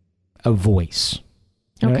voice.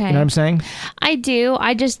 You know what I'm saying? I do.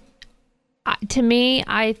 To me,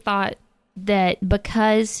 I thought that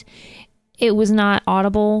because it was not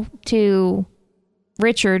audible to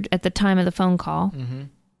Richard at the time of the phone call,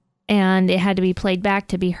 and it had to be played back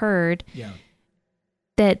to be heard,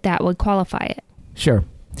 that would qualify it. Sure.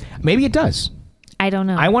 Maybe it does. I don't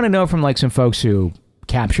know. I want to know from like some folks who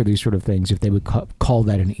capture these sort of things if they would call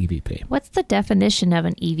that an EVP. What's the definition of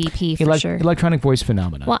an EVP for sure? Electronic voice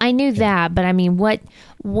phenomena. Well, I knew that, but I mean, what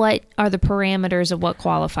are the parameters of what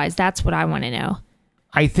qualifies? That's what I want to know.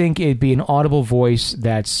 I think it'd be an audible voice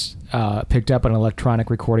that's picked up on an electronic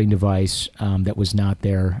recording device that was not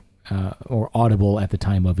there or audible at the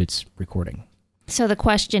time of its recording. So the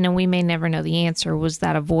question, and we may never know the answer, was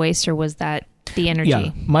that a voice or was that the energy?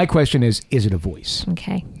 Yeah, my question is it a voice?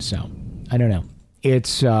 Okay. So, I don't know.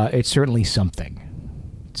 It's certainly something.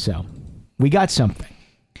 So, we got something.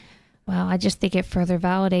 Well, I just think it further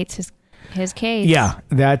validates his case. Yeah,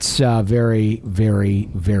 that's very, very,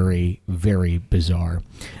 very, very bizarre.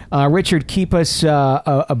 Richard, keep us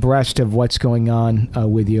abreast of what's going on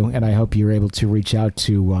with you, and I hope you're able to reach out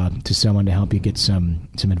to someone to help you get some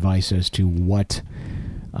advice as to what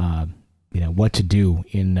to do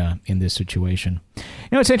in this situation. You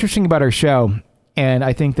know, what's interesting about our show, and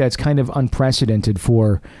I think that's kind of unprecedented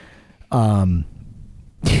for hauntings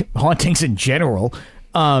in general,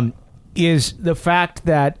 is the fact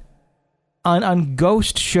that on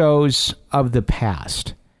ghost shows of the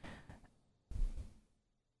past,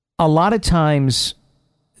 a lot of times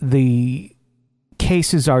the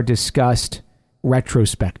cases are discussed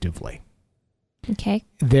retrospectively. Okay.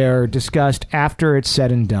 They're discussed after it's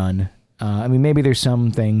said and done. I mean, maybe there's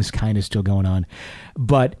some things kind of still going on,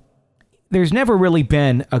 but there's never really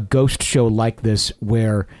been a ghost show like this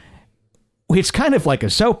where it's kind of like a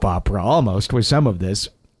soap opera almost with some of this.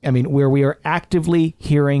 I mean, where we are actively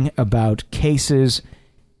hearing about cases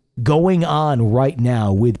going on right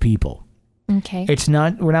now with people. Okay.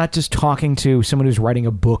 We're not just talking to someone who's writing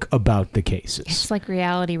a book about the cases. It's like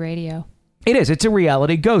reality radio. It is. It's a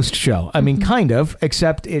reality ghost show. I mean, kind of,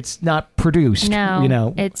 except it's not produced. No, you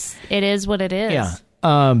know, it is what it is. Yeah.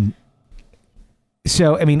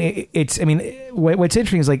 So, I mean, what's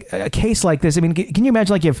interesting is like a case like this. I mean, can you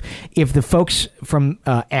imagine like if the folks from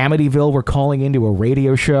Amityville were calling into a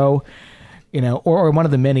radio show, you know, or one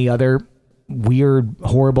of the many other weird,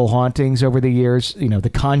 horrible hauntings over the years, you know,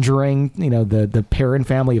 The Conjuring, you know, the Perrin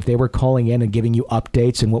family, if they were calling in and giving you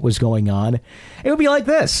updates and what was going on, it would be like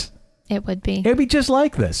this. It would be. It would be just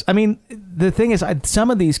like this. I mean, the thing is,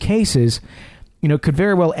 some of these cases, you know, could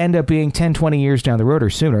very well end up being 10, 20 years down the road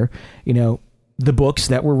or sooner, you know, the books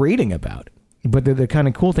that we're reading about. But the kind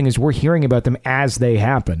of cool thing is we're hearing about them as they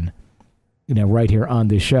happen, you know, right here on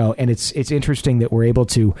this show. And it's interesting that we're able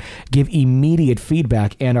to give immediate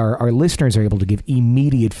feedback, and our listeners are able to give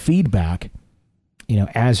immediate feedback, you know,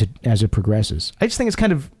 as it progresses. I just think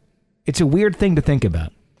it's a weird thing to think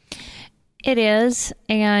about. It is.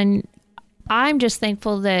 And I'm just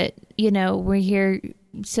thankful that, you know, we're here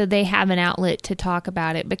so they have an outlet to talk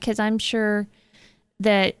about it, because I'm sure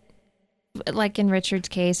that, like in Richard's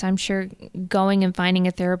case, I'm sure going and finding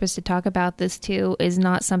a therapist to talk about this too is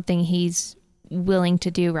not something he's willing to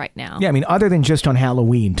do right now. Yeah, I mean, other than just on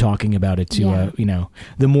Halloween talking about it to, you know,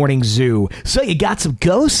 the morning zoo. So you got some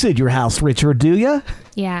ghosts in your house, Richard, do you?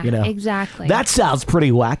 Yeah, you know, exactly. That sounds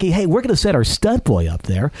pretty wacky. Hey, we're going to set our stunt boy up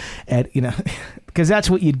there, and you know, because that's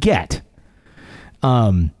what you'd get.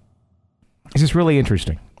 It's just really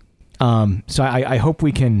interesting. So I hope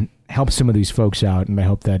we can help some of these folks out, and I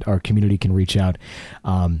hope that our community can reach out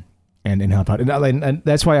and help out. And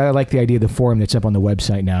that's why I like the idea of the forum that's up on the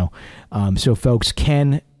website now, so folks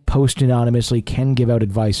can post anonymously, can give out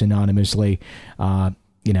advice anonymously, and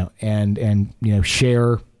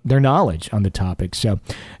share their knowledge on the topic. So,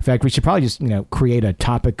 in fact, we should probably just create a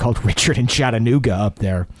topic called Richard in Chattanooga up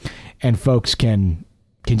there, and folks can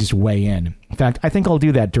just weigh in. In fact, I think I'll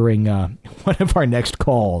do that during one of our next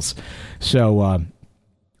calls. So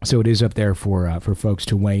it is up there for folks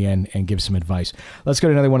to weigh in and give some advice. Let's go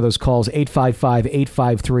to another one of those calls.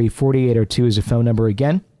 855-853-4802 is the phone number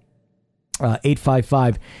again.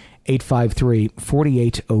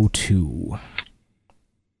 855-853-4802.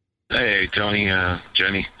 Hey, Tony,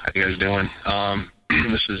 Jenny, how you guys doing?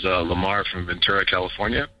 This is Lamar from Ventura,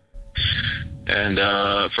 California. And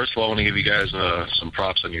first of all, I want to give you guys some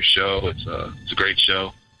props on your show. It's a great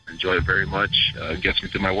show. I enjoy it very much. It gets me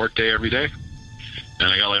through my workday every day.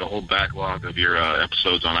 And I got like a whole backlog of your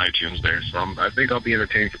episodes on iTunes there, so I think I'll be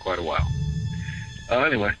entertained for quite a while.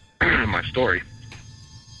 Anyway, my story.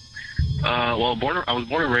 I was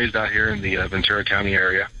born and raised out here in the Ventura County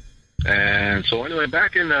area. And so anyway,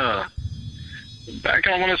 back I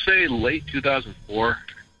want to say late 2004,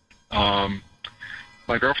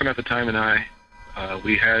 my girlfriend at the time and I,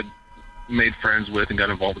 we had made friends with and got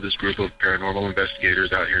involved with this group of paranormal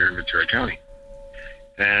investigators out here in Ventura County.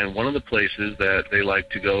 And one of the places that they like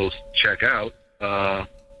to go check out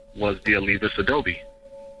was the Olivas Adobe.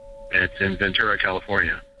 And it's in Ventura,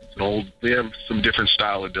 California. It's we have some different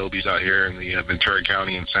style adobes out here in the Ventura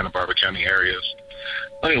County and Santa Barbara County areas.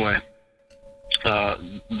 Anyway,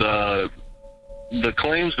 the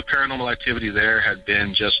claims of paranormal activity there had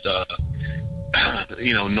been just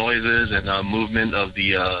noises and movement of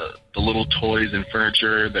the little toys and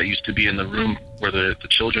furniture that used to be in the room where the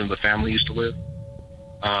children of the family used to live.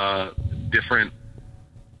 Different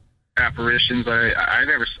apparitions.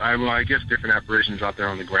 I guess different apparitions out there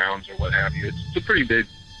on the grounds or what have you. It's a pretty big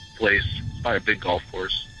place. It's by a big golf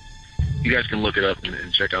course. You guys can look it up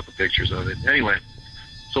and check out the pictures of it. Anyway,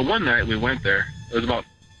 so one night we went there. It was about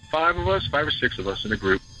 5 or 6 of us in a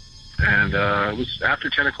group. And it was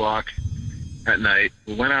after 10 o'clock at night.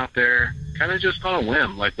 We went out there kind of just on a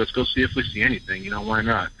whim. Like, let's go see if we see anything. Why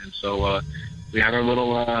not? And so we had our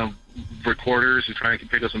little recorders to try and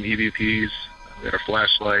pick up some EVPs. We had our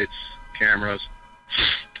flashlights, cameras.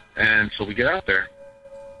 And so we get out there.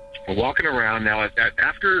 We're walking around. Now,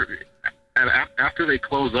 after they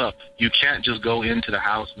close up, you can't just go into the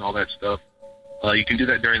house and all that stuff. You can do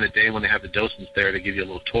that during the day when they have the docents there to give you a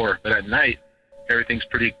little tour. But at night, everything's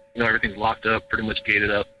everything's locked up, pretty much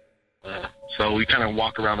gated up. So we kind of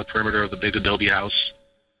walk around the perimeter of the big adobe house.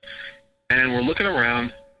 And we're looking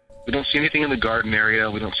around. We don't see anything in the garden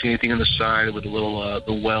area. We don't see anything on the side where the little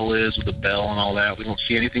the well is with the bell and all that. We don't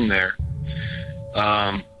see anything there.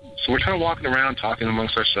 So we're kind of walking around, talking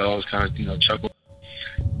amongst ourselves, kind of, chuckling.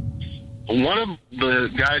 One of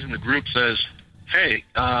the guys in the group says, "Hey,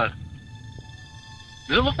 does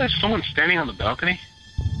it look like someone's standing on the balcony?"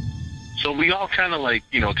 So we all kind of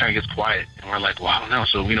gets quiet, and we're like, "Well, I don't know."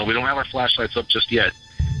 So, we don't have our flashlights up just yet.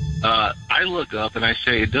 I look up and I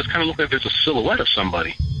say, it does kind of look like there's a silhouette of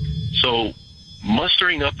somebody. So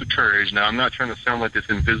mustering up the courage, now I'm not trying to sound like this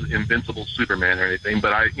invincible Superman or anything,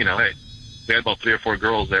 but hey, we had about 3 or 4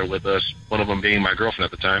 girls there with us, one of them being my girlfriend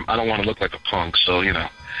at the time. I don't want to look like a punk, so,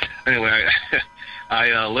 Anyway,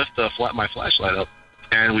 I lift my flashlight up,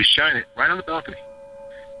 and we shine it right on the balcony.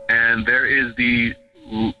 And there is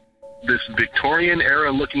this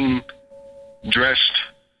Victorian-era looking dressed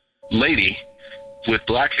lady with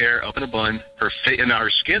black hair up in a bun. Her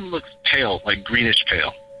skin looks pale, like greenish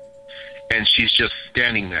pale. And she's just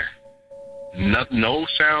standing there. No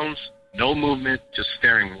sounds, no movement, just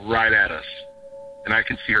staring right at us. And I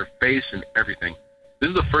can see her face and everything. This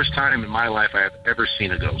is the first time in my life I have ever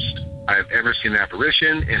seen a ghost. I have ever seen an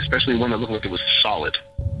apparition, and especially one that looked like it was solid.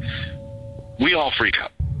 We all freak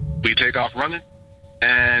out. We take off running,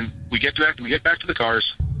 and we get back to the cars.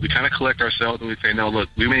 We kind of collect ourselves, and we say, "No, look,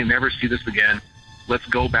 we may never see this again. Let's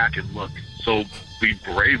go back and look." So we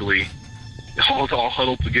bravely, all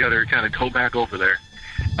huddled together, kind of go back over there.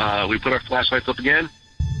 We put our flashlights up again.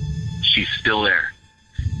 She's still there.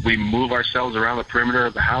 We move ourselves around the perimeter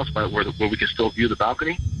of the house where we can still view the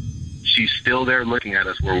balcony. She's still there looking at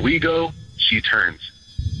us. Where we go, she turns.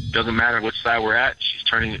 Doesn't matter which side we're at,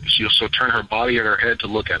 she'll turn her body and her head to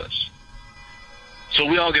look at us. So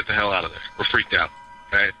we all get the hell out of there. We're freaked out,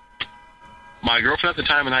 right? My girlfriend at the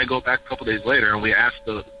time and I go back a couple days later, and we ask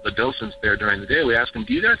the docents there during the day, we ask them,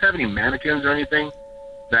 "Do you guys have any mannequins or anything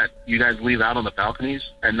that you guys leave out on the balconies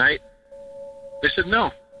at night?" They said,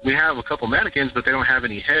 "No, we have a couple mannequins, but they don't have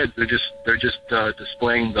any heads. They're just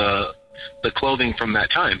displaying the clothing from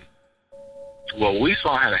that time. Well, we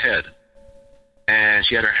saw had a head, and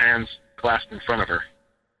she had her hands clasped in front of her,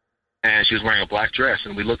 and she was wearing a black dress.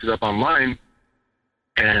 And we looked it up online,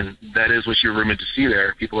 and that is what you're rumored to see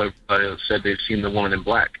there. People have said they've seen the woman in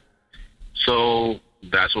black. So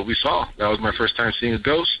that's what we saw. That was my first time seeing a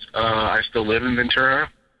ghost. I still live in Ventura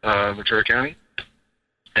County,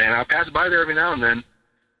 and I pass by there every now and then.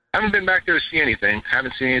 I haven't been back there to see anything.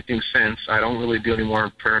 Haven't seen anything since. I don't really do any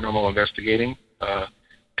more paranormal investigating.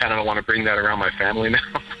 Kind of don't want to bring that around my family now.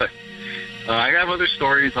 But I have other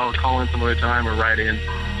stories I'll call in some other time or write in,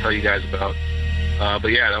 tell you guys about.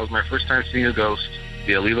 But yeah, that was my first time seeing a ghost.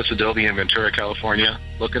 The Alivas Adobe in Ventura, California.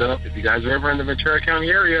 Look it up. If you guys are ever in the Ventura County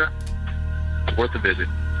area, it's worth a visit.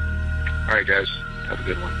 All right, guys. Have a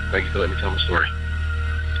good one. Thank you for letting me tell my story.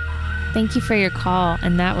 Thank you for your call,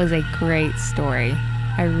 and that was a great story.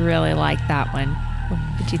 I really like that one. What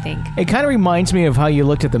did you think? It kind of reminds me of how you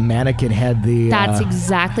looked at the mannequin had the... That's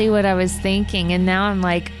exactly what I was thinking, and now I'm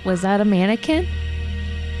like, was that a mannequin?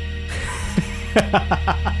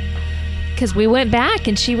 Because we went back,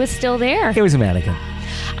 and she was still there. It was a mannequin.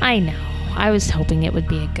 I know. I was hoping it would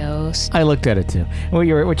be a ghost. I looked at it, too.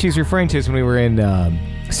 What she's referring to is when we were in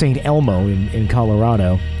St. Elmo in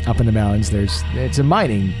Colorado, up in the mountains. It's a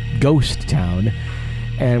mining ghost town.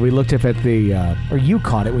 And we looked up at the... or you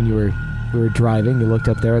caught it when we were driving. You looked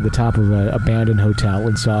up there at the top of an abandoned hotel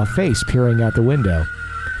and saw a face peering out the window.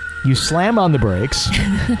 You slam on the brakes.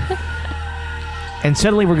 And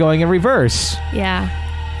suddenly we're going in reverse. Yeah.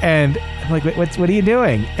 And I'm like, what are you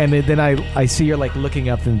doing? And then I see her like looking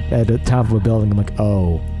up at the top of a building. I'm like,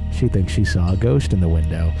 oh, she thinks she saw a ghost in the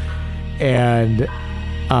window. And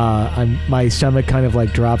my stomach kind of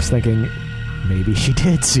like drops thinking, maybe she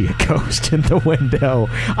did see a ghost in the window.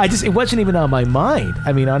 It wasn't even on my mind.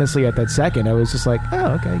 I mean, honestly, at that second, I was just like,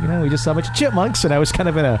 oh, okay, we just saw a bunch of chipmunks. And I was kind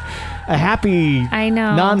of in a happy,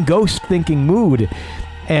 non-ghost thinking mood.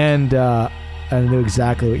 And I knew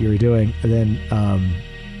exactly what you were doing. And then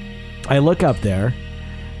I look up there,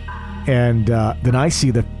 and then I see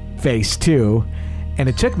the face, too. And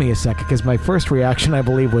it took me a second, because my first reaction, I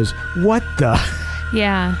believe, was, what the?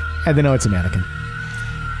 Yeah. And then, it's a mannequin.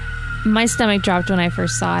 My stomach dropped when I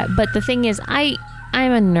first saw it. But the thing is, I'm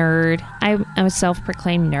a nerd. I'm a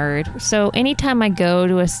self-proclaimed nerd. So anytime I go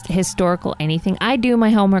to a historical anything, I do my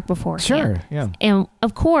homework beforehand. Sure, yeah. And,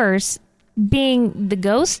 of course, being the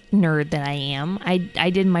ghost nerd that I am, I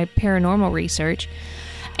did my paranormal research.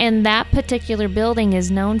 And that particular building is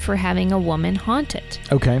known for having a woman haunt it.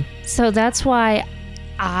 Okay. So that's why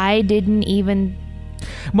I didn't even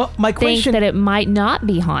think that it might not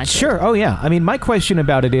be haunted. Sure. Oh, yeah. I mean, my question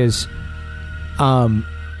about it is,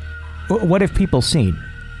 what have people seen?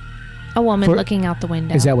 A woman looking out the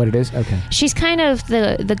window. Is that what it is? Okay. She's kind of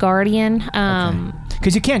the guardian.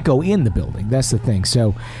 Because you can't go in the building. That's the thing.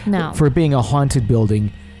 So no. For being a haunted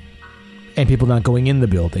building and people not going in the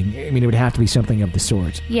building, I mean, it would have to be something of the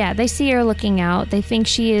sort. Yeah, they see her looking out. They think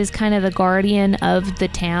she is kind of the guardian of the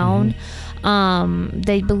town. Mm-hmm.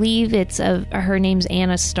 They believe her name's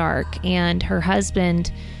Anna Stark, and her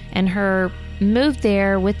husband and her moved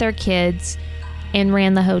there with their kids and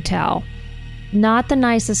ran the hotel. Not the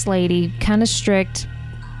nicest lady, kind of strict,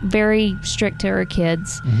 very strict to her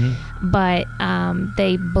kids. Mm-hmm. But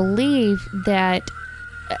they believe that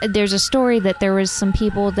there's a story that there was some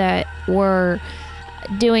people that were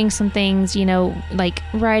doing some things, like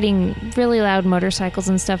riding really loud motorcycles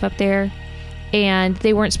and stuff up there. And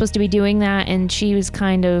they weren't supposed to be doing that. And she was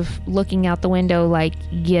kind of looking out the window like,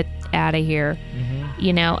 get out of here,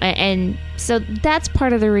 And so that's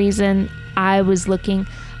part of the reason I was looking.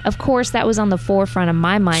 Of course, that was on the forefront of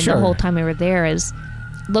my mind the whole time we were there, is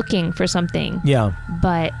looking for something. Yeah.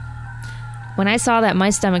 But when I saw that, my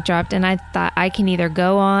stomach dropped, and I thought, I can either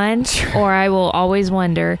go on or I will always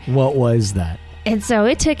wonder. What was that? And so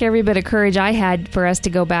it took every bit of courage I had for us to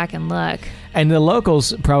go back and look. And the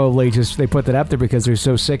locals probably they put that up there because they're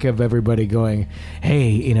so sick of everybody going,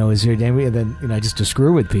 hey, is there, and then, just to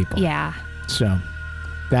screw with people. Yeah. So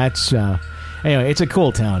that's, anyway, it's a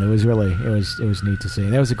cool town. It was neat to see.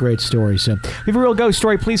 That was a great story. So if you have a real ghost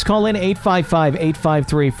story, please call in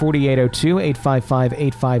 855-853-4802,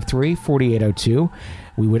 855-853-4802.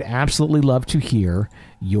 We would absolutely love to hear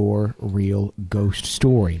your real ghost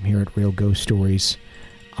story here at Real Ghost Stories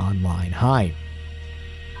Online. Hi.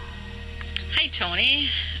 Hi, Tony.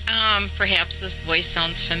 Perhaps this voice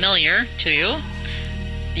sounds familiar to you.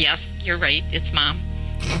 Yes, you're right. It's Mom.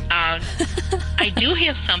 I do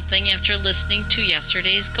have something after listening to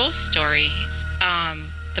yesterday's ghost story.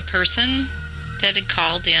 The person that had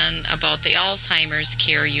called in about the Alzheimer's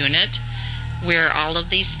care unit, where all of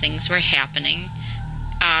these things were happening.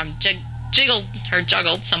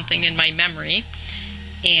 Juggled something in my memory.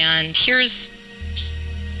 And here's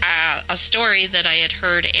a story that I had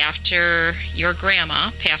heard after your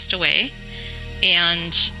grandma passed away,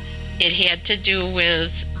 and it had to do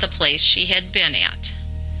with the place she had been at.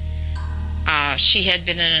 She had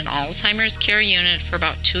been in an Alzheimer's care unit for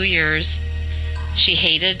about 2 years. She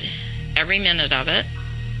hated every minute of it,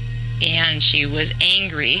 and she was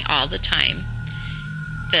angry all the time.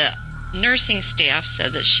 The nursing staff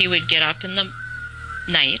said that she would get up in the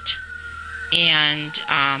night and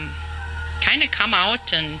kind of come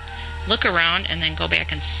out and look around and then go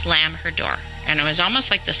back and slam her door. And it was almost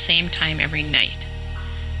like the same time every night.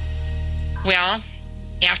 Well,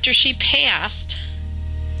 after she passed,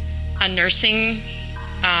 a nursing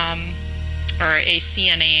or a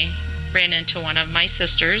CNA ran into one of my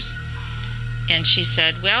sisters, and she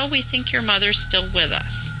said, well, we think your mother's still with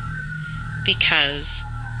us, because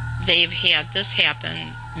they've had this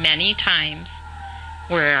happen many times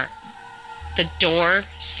where the door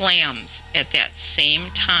slams at that same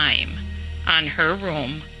time on her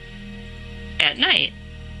room at night.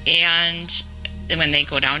 And when they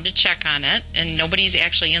go down to check on it, and nobody's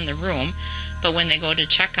actually in the room, but when they go to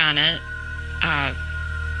check on it,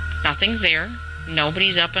 nothing's there.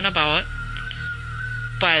 Nobody's up and about.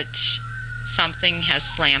 But something has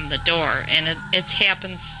slammed the door. And it's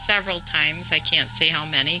happened several times. I can't say how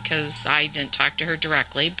many because I didn't talk to her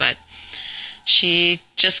directly, but she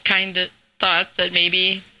just kind of thought that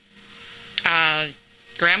maybe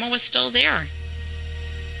Grandma was still there.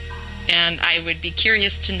 And I would be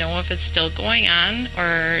curious to know if it's still going on,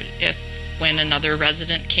 or if when another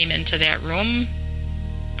resident came into that room,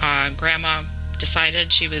 Grandma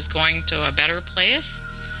decided she was going to a better place.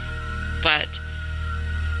 But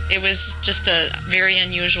it was just a very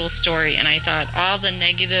unusual story, and I thought all the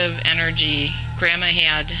negative energy Grandma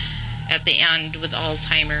had at the end with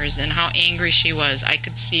Alzheimer's and how angry she was, I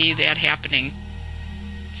could see that happening.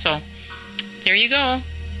 So, there you go.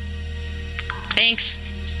 Thanks.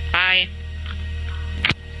 Bye.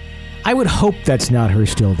 I would hope that's not her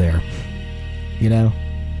still there. You know?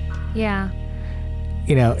 Yeah.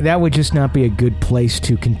 You know, that would just not be a good place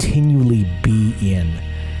to continually be in.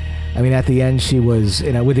 I mean, at the end, she was,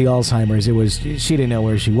 you know, with the Alzheimer's, it was, she didn't know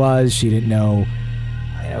where she was. She didn't know,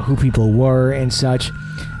 you know, who people were and such.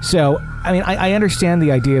 So, I mean, I understand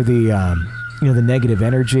the idea of the, you know, the negative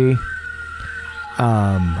energy.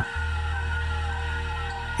 And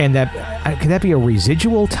that, could that be a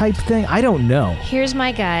residual type thing? I don't know. Here's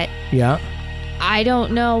my gut. Yeah. I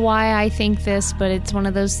don't know why I think this, but it's one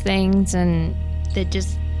of those things, and that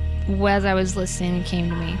just, as I was listening, it came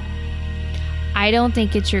to me. I don't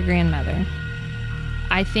think it's your grandmother.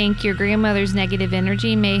 I think your grandmother's negative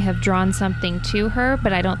energy may have drawn something to her,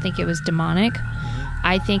 but I don't think it was demonic.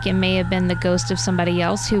 I think it may have been the ghost of somebody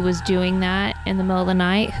else who was doing that in the middle of the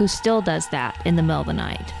night, who still does that in the middle of the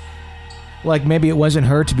night. Like maybe it wasn't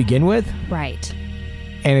her to begin with? Right.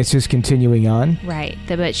 And it's just continuing on? Right.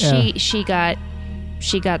 But she got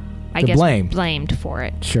I guess blamed for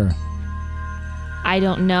it. Sure. I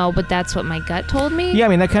don't know, but that's what my gut told me. Yeah, I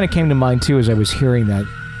mean, that kind of came to mind, too, as I was hearing that,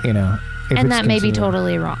 you know. And that may be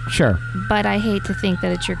totally wrong. Sure. But I hate to think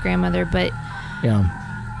that it's your grandmother, but yeah,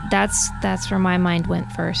 that's where my mind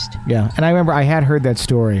went first. Yeah, and I remember I had heard that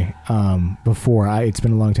story before. It's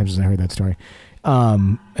been a long time since I heard that story.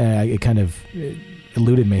 It kind of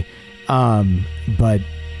eluded me. But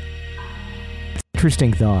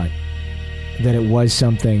interesting thought that it was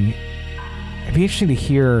something. It'd be interesting to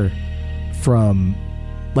hear from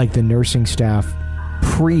like the nursing staff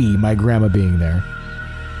pre my grandma being there,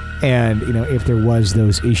 and you know, if there was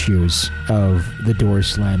those issues of the doors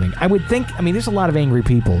slamming. I would think, I mean, there's a lot of angry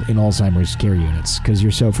people in Alzheimer's care units because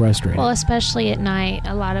you're so frustrated. Well, especially at night,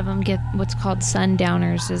 a lot of them get what's called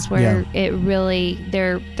sundowners, is where it really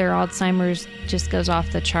their Alzheimer's just goes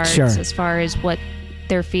off the charts as far as what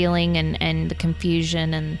they're feeling and the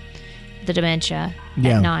confusion and the dementia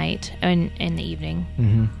at night and in the evening.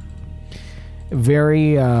 Mm-hmm.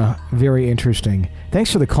 Very, very interesting. Thanks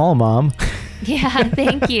for the call, Mom. Yeah,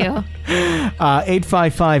 thank you.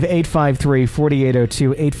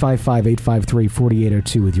 855-853-4802,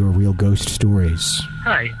 855-853-4802 with your real ghost stories.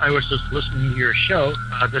 Hi, I was just listening to your show.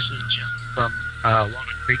 This is Jim from Walnut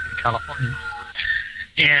Creek in California.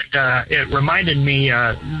 And it reminded me,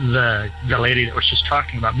 the lady that was just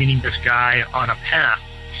talking about meeting this guy on a path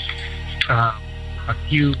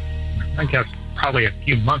probably a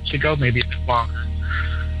few months ago, maybe a bit longer.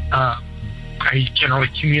 I generally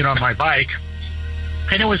commute on my bike,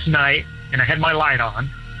 and it was night, and I had my light on,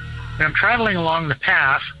 And I'm traveling along the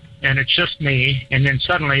path, and it's just me, and then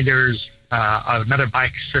suddenly there's another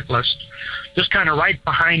bicyclist just kind of right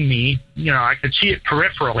behind me. You know, I could see it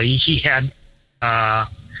peripherally. He had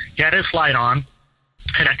his light on,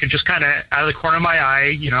 and I could just kind of out of the corner of my eye,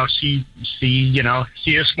 you know, see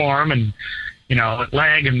his form, and you know,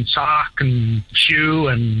 leg and sock and shoe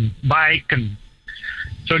and bike. And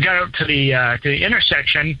so we got up to the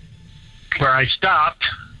intersection where I stopped,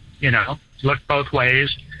 you know, looked both ways,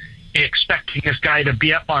 expecting this guy to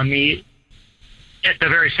be up on me at the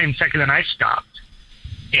very same second that I stopped.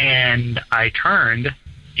 And I turned,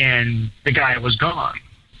 and the guy was gone.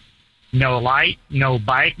 No light, no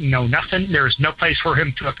bike, no nothing. There was no place for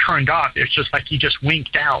him to have turned off. It's just like he just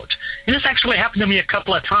winked out. And this actually happened to me a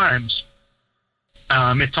couple of times.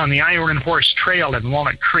 It's on the Iron Horse Trail in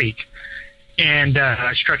Walnut Creek, and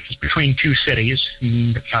stretches between two cities.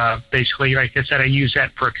 And basically, like I said, I use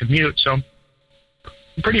that for a commute, so I'm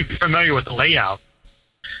pretty familiar with the layout.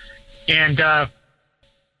 And I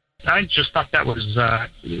just thought that was the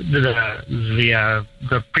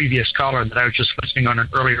previous caller that I was just listening on an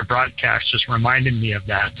earlier broadcast just reminded me of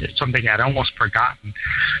that. It's something I'd almost forgotten.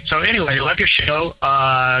 So anyway, love your show.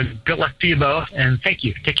 Good luck to you both, and thank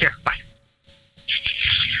you. Take care. Bye.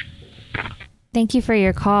 Thank you for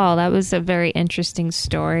your call. That was a very interesting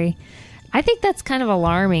story. I think that's kind of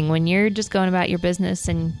alarming when you're just going about your business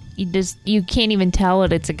and you can't even tell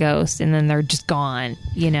it's a ghost, and then they're just gone,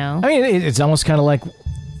 you know? I mean, it's almost kind of like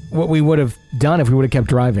what we would have done if we would have kept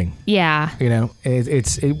driving. Yeah. You know,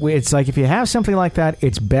 it's like if you have something like that,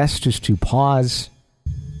 it's best just to pause,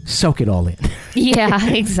 soak it all in.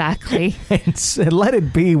 Yeah, exactly. and let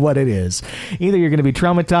it be what it is. Either you're going to be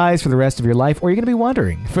traumatized for the rest of your life, or you're going to be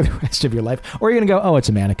wondering for the rest of your life, or you're going to go, oh, it's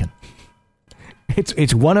a mannequin.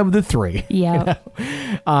 It's one of the three. Yeah. You know?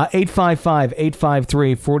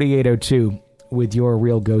 855-853-4802 with your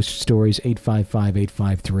real ghost stories.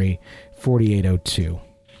 855-853-4802.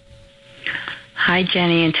 Hi,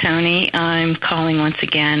 Jenny and Tony. I'm calling once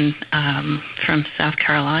again from South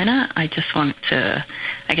Carolina. I just want to,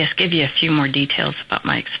 give you a few more details about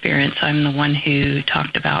my experience. I'm the one who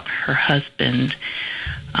talked about her husband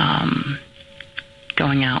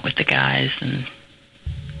going out with the guys and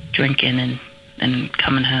drinking and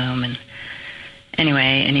coming home. And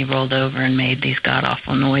anyway, and he rolled over and made these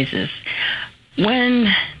god-awful noises.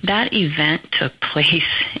 When that event took place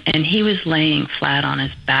and he was laying flat on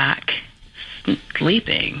his back,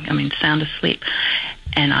 sleeping, sound asleep,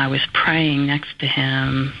 and I was praying next to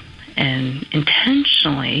him and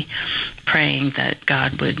intentionally praying that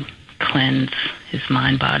God would cleanse his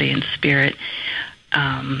mind, body, and spirit.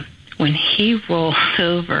 When he rolled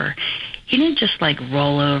over, he didn't just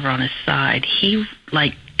roll over on his side. He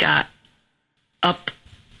got up,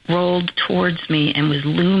 rolled towards me, and was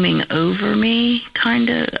looming over me, kind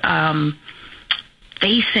of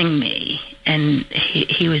facing me. And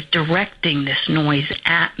he was directing this noise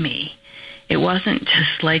at me. It wasn't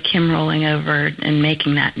just like him rolling over and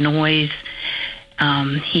making that noise.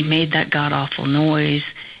 He made that god-awful noise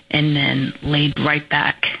and then laid right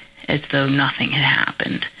back as though nothing had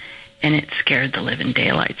happened. And it scared the living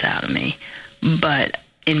daylights out of me. But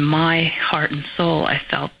in my heart and soul, I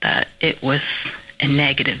felt that it was a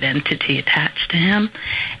negative entity attached to him.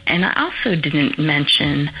 And I also didn't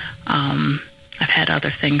mention... I've had other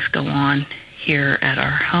things go on here at our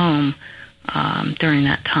home during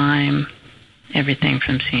that time, everything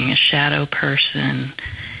from seeing a shadow person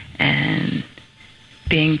and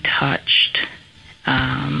being touched.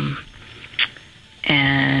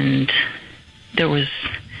 And there was,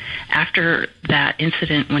 after that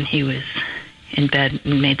incident when he was in bed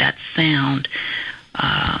and made that sound,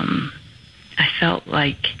 I felt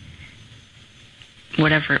like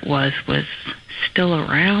whatever it was still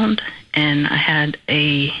around. And I had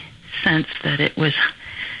a sense that it was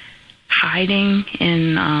hiding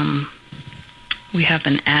in, we have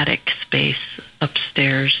an attic space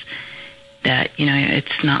upstairs that,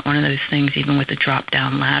 it's not one of those things, even with a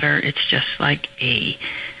drop-down ladder. It's just like a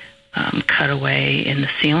cutaway in the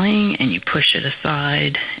ceiling, and you push it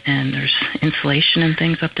aside, and there's insulation and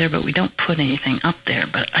things up there, but we don't put anything up there.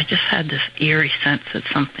 But I just had this eerie sense that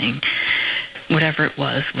something, whatever it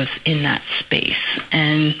was in that space.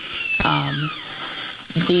 And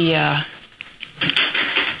the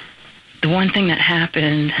one thing that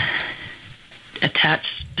happened attached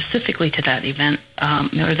specifically to that event,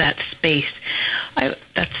 or that space,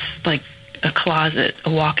 that's like a closet,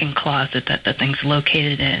 a walk-in closet that the thing's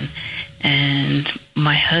located in. And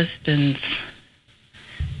my husband's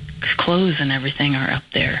clothes and everything are up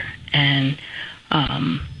there. And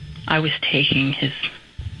I was taking his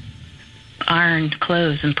ironed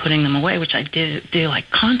clothes and putting them away, which I do like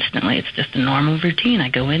constantly. It's just a normal routine. I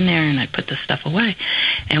go in there and I put the stuff away.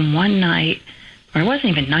 And one night, or it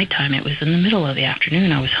wasn't even nighttime, it was in the middle of the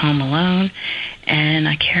afternoon. I was home alone, and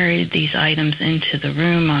I carried these items into the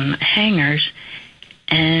room on hangers.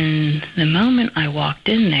 And the moment I walked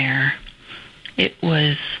in there, it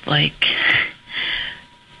was like,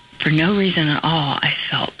 for no reason at all, I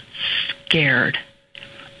felt scared.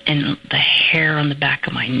 And the hair on the back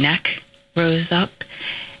of my neck rose up,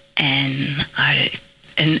 and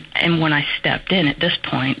when I stepped in at this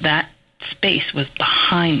point, that space was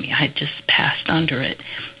behind me. I had just passed under it,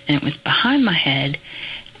 and it was behind my head,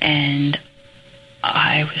 and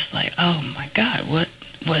I was like, oh my God, what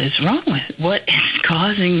is wrong with it? What is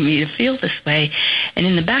causing me to feel this way? And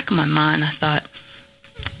in the back of my mind, I thought,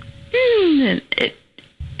 is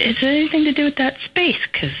it anything to do with that space?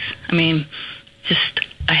 Because, I mean,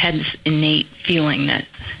 I had this innate feeling that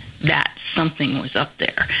something was up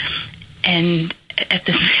there. And at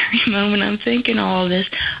the very moment I'm thinking all of this,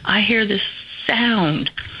 I hear this sound.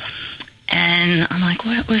 And I'm like,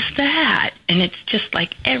 what was that? And it's just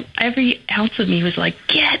like every ounce of me was like,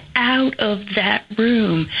 get out of that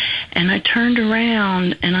room. And I turned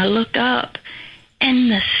around and I looked up,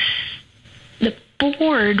 and the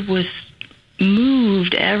board was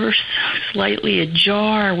moved ever so slightly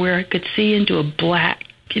ajar where I could see into a black,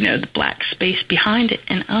 the black space behind it.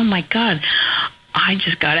 And oh my God, I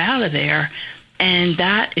just got out of there. And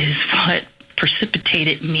that is what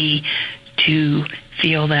precipitated me to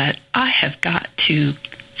feel that I have got to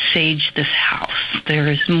sage this house. There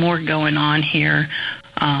is more going on here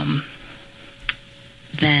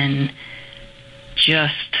than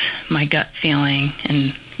just my gut feeling.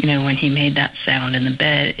 And, when he made that sound in the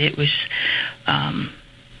bed, it was,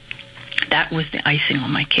 that was the icing on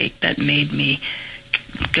my cake that made me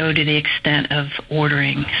go to the extent of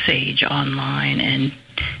ordering sage online and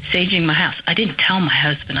saging my house. I didn't tell my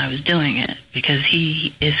husband I was doing it because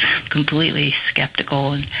he is completely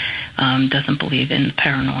skeptical and doesn't believe in the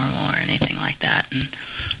paranormal or anything like that. And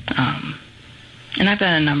I've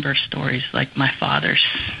had a number of stories, like my father's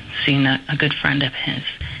seen a good friend of his.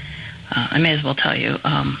 I may as well tell you,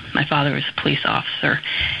 my father was a police officer,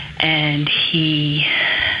 and he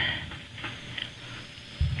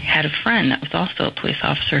had a friend that was also a police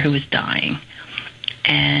officer who was dying.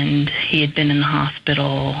 And he had been in the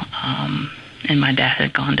hospital, and my dad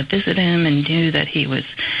had gone to visit him and knew that he was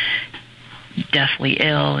deathly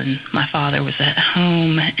ill. And my father was at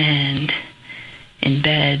home and in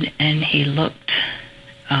bed, and he looked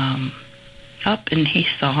up, and he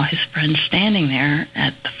saw his friend standing there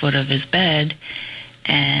at the foot of his bed,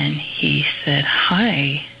 and he said,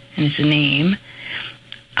 "Hi," and his name.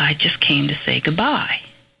 "I just came to say goodbye.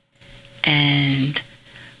 And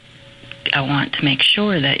I want to make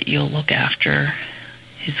sure that you'll look after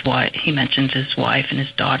his wife." He mentions his wife and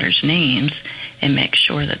his daughter's names, and make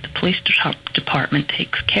sure that the police department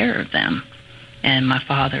takes care of them. And my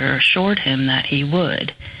father assured him that he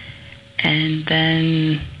would. And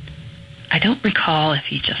then I don't recall if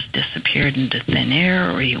he just disappeared into thin air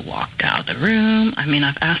or he walked out of the room. I mean,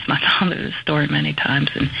 I've asked my father this story many times,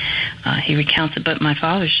 and he recounts it, but my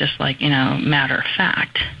father's just like, matter of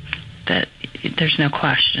fact, that there's no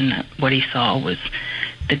question that what he saw was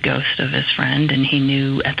the ghost of his friend, and he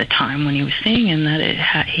knew at the time when he was seeing him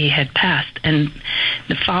that he had passed. And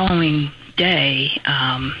the following day,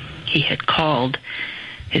 he had called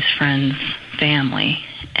his friend's family,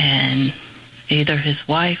 and either his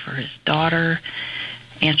wife or his daughter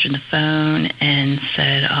answered the phone and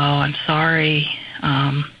said, "Oh, I'm sorry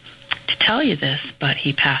to tell you this, but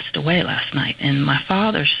he passed away last night." And my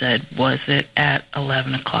father said, "Was it at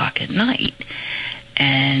 11 o'clock at night?"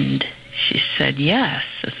 And she said, "Yes,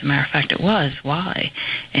 as a matter of fact, it was." "Why?"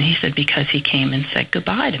 And he said, "Because he came and said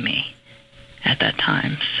goodbye to me at that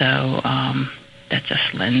time." So that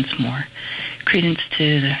just lends more credence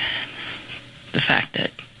to the fact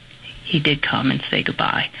that he did come and say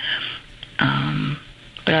goodbye.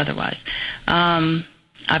 But otherwise,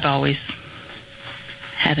 I've always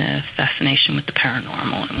had a fascination with the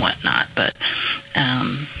paranormal and whatnot. But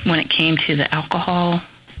when it came to the alcohol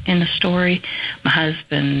in the story, my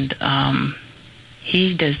husband,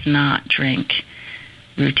 he does not drink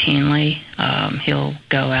routinely. He'll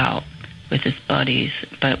go out with his buddies,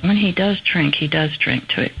 but when he does drink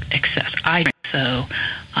to excess. I drink, so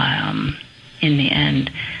in the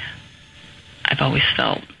end, I've always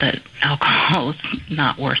felt that alcohol is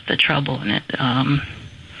not worth the trouble, and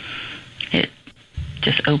it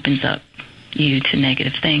just opens up you to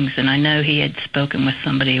negative things. And I know he had spoken with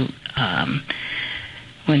somebody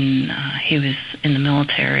when he was in the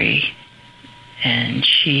military, and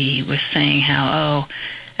she was saying how,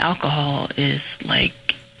 alcohol is like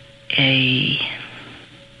a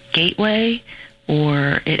gateway,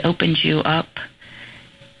 or it opens you up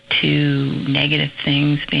to negative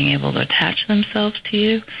things being able to attach themselves to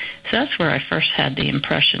you. So that's where I first had the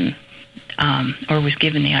impression, or was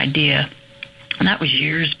given the idea, and that was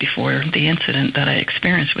years before the incident that I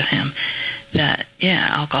experienced with him, that,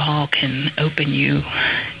 alcohol can open you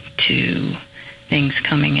to things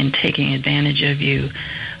coming and taking advantage of you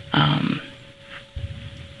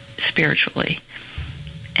spiritually.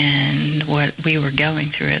 And what we were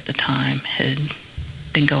going through at the time had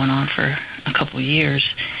been going on for a couple of years.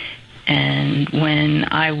 And when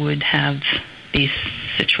I would have these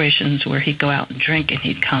situations where he'd go out and drink and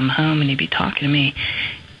he'd come home and he'd be talking to me,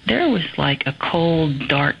 there was like a cold,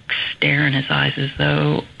 dark stare in his eyes, as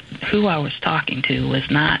though who I was talking to was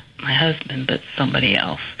not my husband, but somebody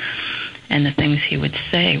else. And the things he would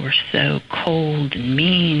say were so cold and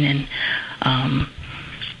mean and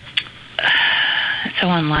so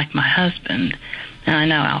unlike my husband. And I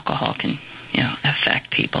know alcohol can,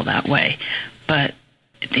 affect people that way, but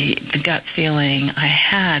the gut feeling I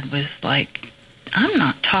had was like, I'm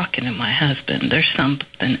not talking to my husband. There's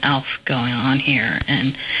something else going on here.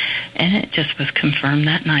 And it just was confirmed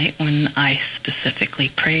that night when I specifically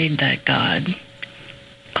prayed that God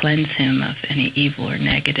cleanse him of any evil or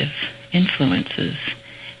negative influences.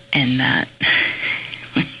 And that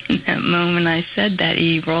that moment I said that,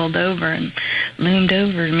 he rolled over and loomed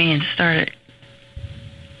over to me and started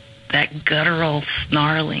that guttural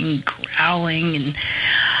snarling, growling, and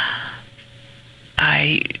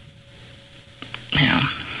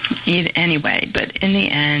anyway, but in the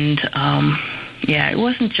end, it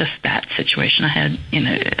wasn't just that situation. I had,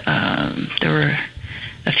 there were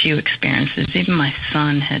a few experiences. Even my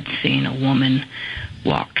son had seen a woman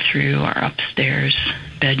walk through our upstairs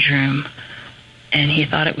bedroom, and he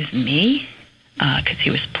thought it was me because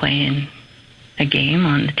he was playing a game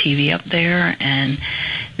on the TV up there, and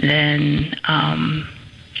then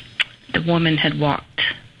the woman had walked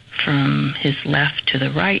from his left to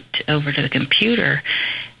the right over to the computer,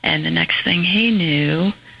 and the next thing he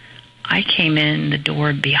knew, I came in the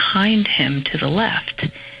door behind him to the left,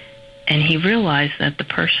 and he realized that the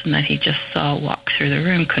person that he just saw walk through the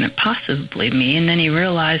room couldn't possibly be me, and then he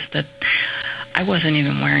realized that I wasn't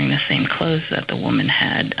even wearing the same clothes that the woman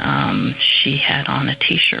had. She had on a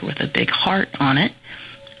T-shirt with a big heart on it,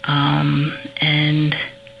 and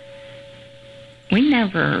he's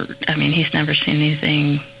never seen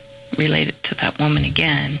anything related to that woman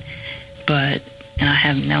again, and I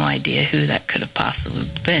have no idea who that could have possibly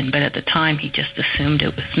been, but at the time he just assumed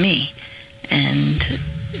it was me, and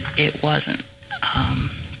it wasn't.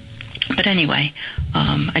 But anyway,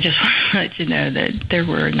 I just want to let you know that there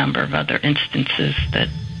were a number of other instances that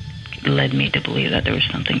led me to believe that there was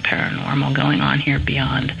something paranormal going on here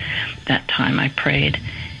beyond that time I prayed.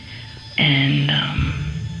 And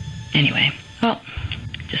anyway,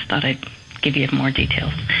 just thought I'd give you more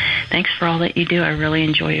details. Thanks for all that you do. I really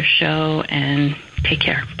enjoy your show, and take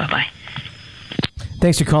care. Bye-bye.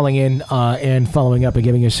 Thanks for calling in and following up and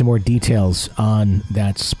giving us some more details on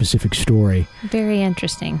that specific story. Very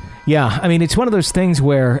interesting. Yeah, it's one of those things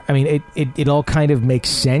where, it all kind of makes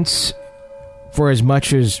sense for as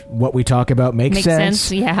much as what we talk about makes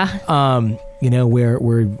sense. Yeah.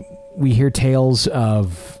 Where we hear tales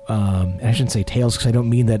of, I shouldn't say tales because I don't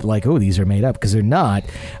mean that like, these are made up, because they're not,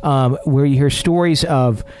 where you hear stories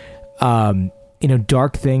of,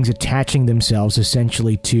 dark things attaching themselves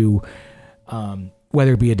essentially to,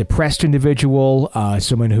 whether it be a depressed individual,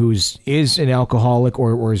 someone who's an alcoholic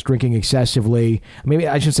or is drinking excessively. Maybe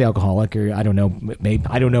I shouldn't say alcoholic, or I don't know. Maybe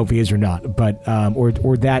I don't know if he is or not. But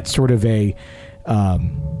or that sort of a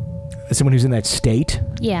someone who's in that state,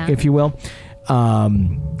 if you will.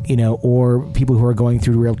 Or people who are going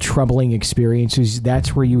through real troubling experiences.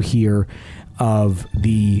 That's where you hear of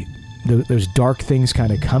those dark things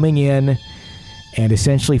kind of coming in and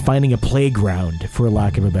essentially finding a playground, for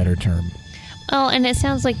lack of a better term. Well, and it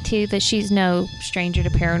sounds like, too, that she's no stranger to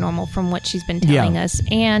paranormal from what she's been telling us.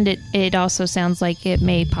 And it also sounds like it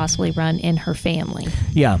may possibly run in her family.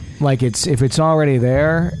 Yeah, like if it's already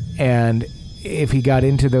there, and if he got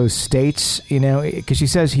into those states, because she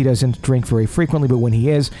says he doesn't drink very frequently, but when he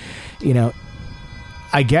is,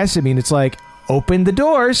 I guess, it's like, open the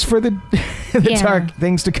doors for the dark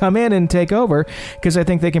things to come in and take over, because I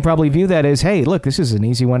think they can probably view that as, hey, look, this is an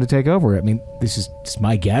easy one to take over. This is just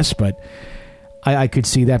my guess, but I could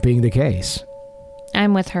see that being the case.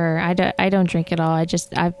 I'm with her. I don't drink at all. I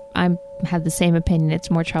have the same opinion. It's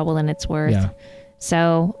more trouble than it's worth. Yeah.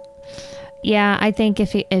 So, I think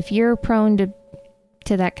if you're prone to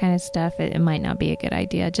to that kind of stuff, it might not be a good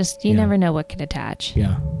idea. Just, you never know what can attach.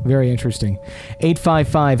 Yeah, very interesting.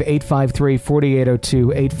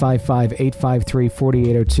 855-853-4802,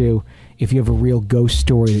 855-853-4802. If you have a real ghost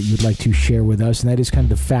story that you'd like to share with us, and that is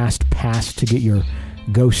kind of the fast pass to get your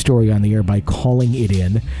ghost story on the air by calling it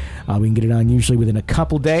in. We can get it on usually within a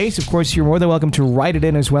couple days. Of course, you're more than welcome to write it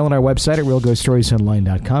in as well on our website at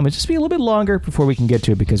realghoststoriesonline.com. It'll just be a little bit longer before we can get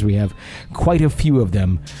to it because we have quite a few of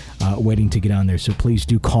them waiting to get on there. So please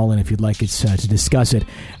do call in if you'd like us to discuss it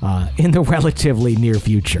in the relatively near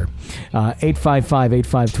future.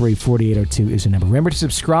 855-853-4802 is the number. Remember to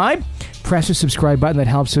subscribe. Press the subscribe button. That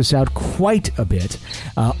helps us out quite a bit.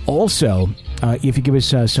 Also, if you give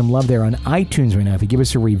us some love there on iTunes right now, if you give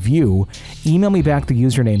us a review, email me back the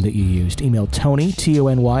username that you used. Email Tony,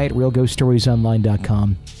 Tony, at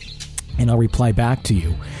realghoststoriesonline.com, and I'll reply back to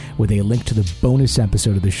you with a link to the bonus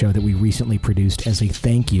episode of the show that we recently produced as a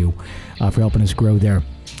thank you for helping us grow there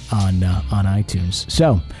on iTunes.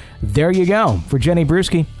 So, there you go. For Jenny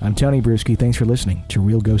Brewski, I'm Tony Brewski. Thanks for listening to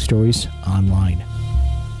Real Ghost Stories Online.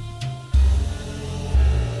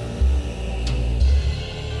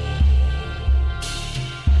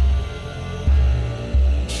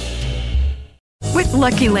 With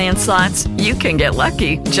Lucky Land Slots, you can get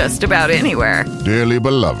lucky just about anywhere. Dearly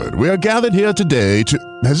beloved, we are gathered here today to...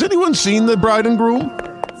 Has anyone seen the bride and groom?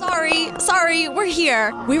 Sorry, we're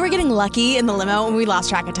here. We were getting lucky in the limo and we lost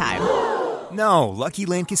track of time. No, Lucky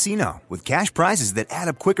Land Casino, with cash prizes that add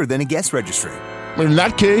up quicker than a guest registry. In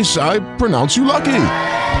that case, I pronounce you lucky.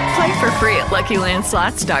 Play for free at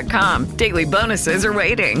LuckyLandSlots.com. Daily bonuses are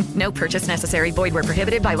waiting. No purchase necessary. Void where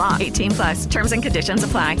prohibited by law. 18+. Terms and conditions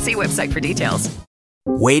apply. See website for details.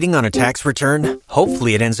 Waiting on a tax return?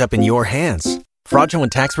 Hopefully it ends up in your hands.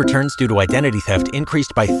 Fraudulent tax returns due to identity theft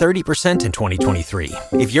increased by 30% in 2023.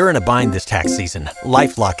 If you're in a bind this tax season,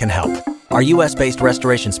 LifeLock can help. Our U.S.-based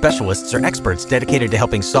restoration specialists are experts dedicated to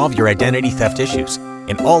helping solve your identity theft issues.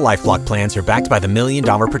 And all LifeLock plans are backed by the $1 Million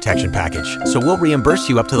Protection Package. So we'll reimburse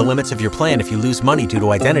you up to the limits of your plan if you lose money due to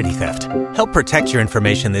identity theft. Help protect your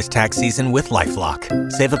information this tax season with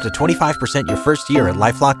LifeLock. Save up to 25% your first year at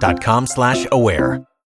LifeLock.com/aware.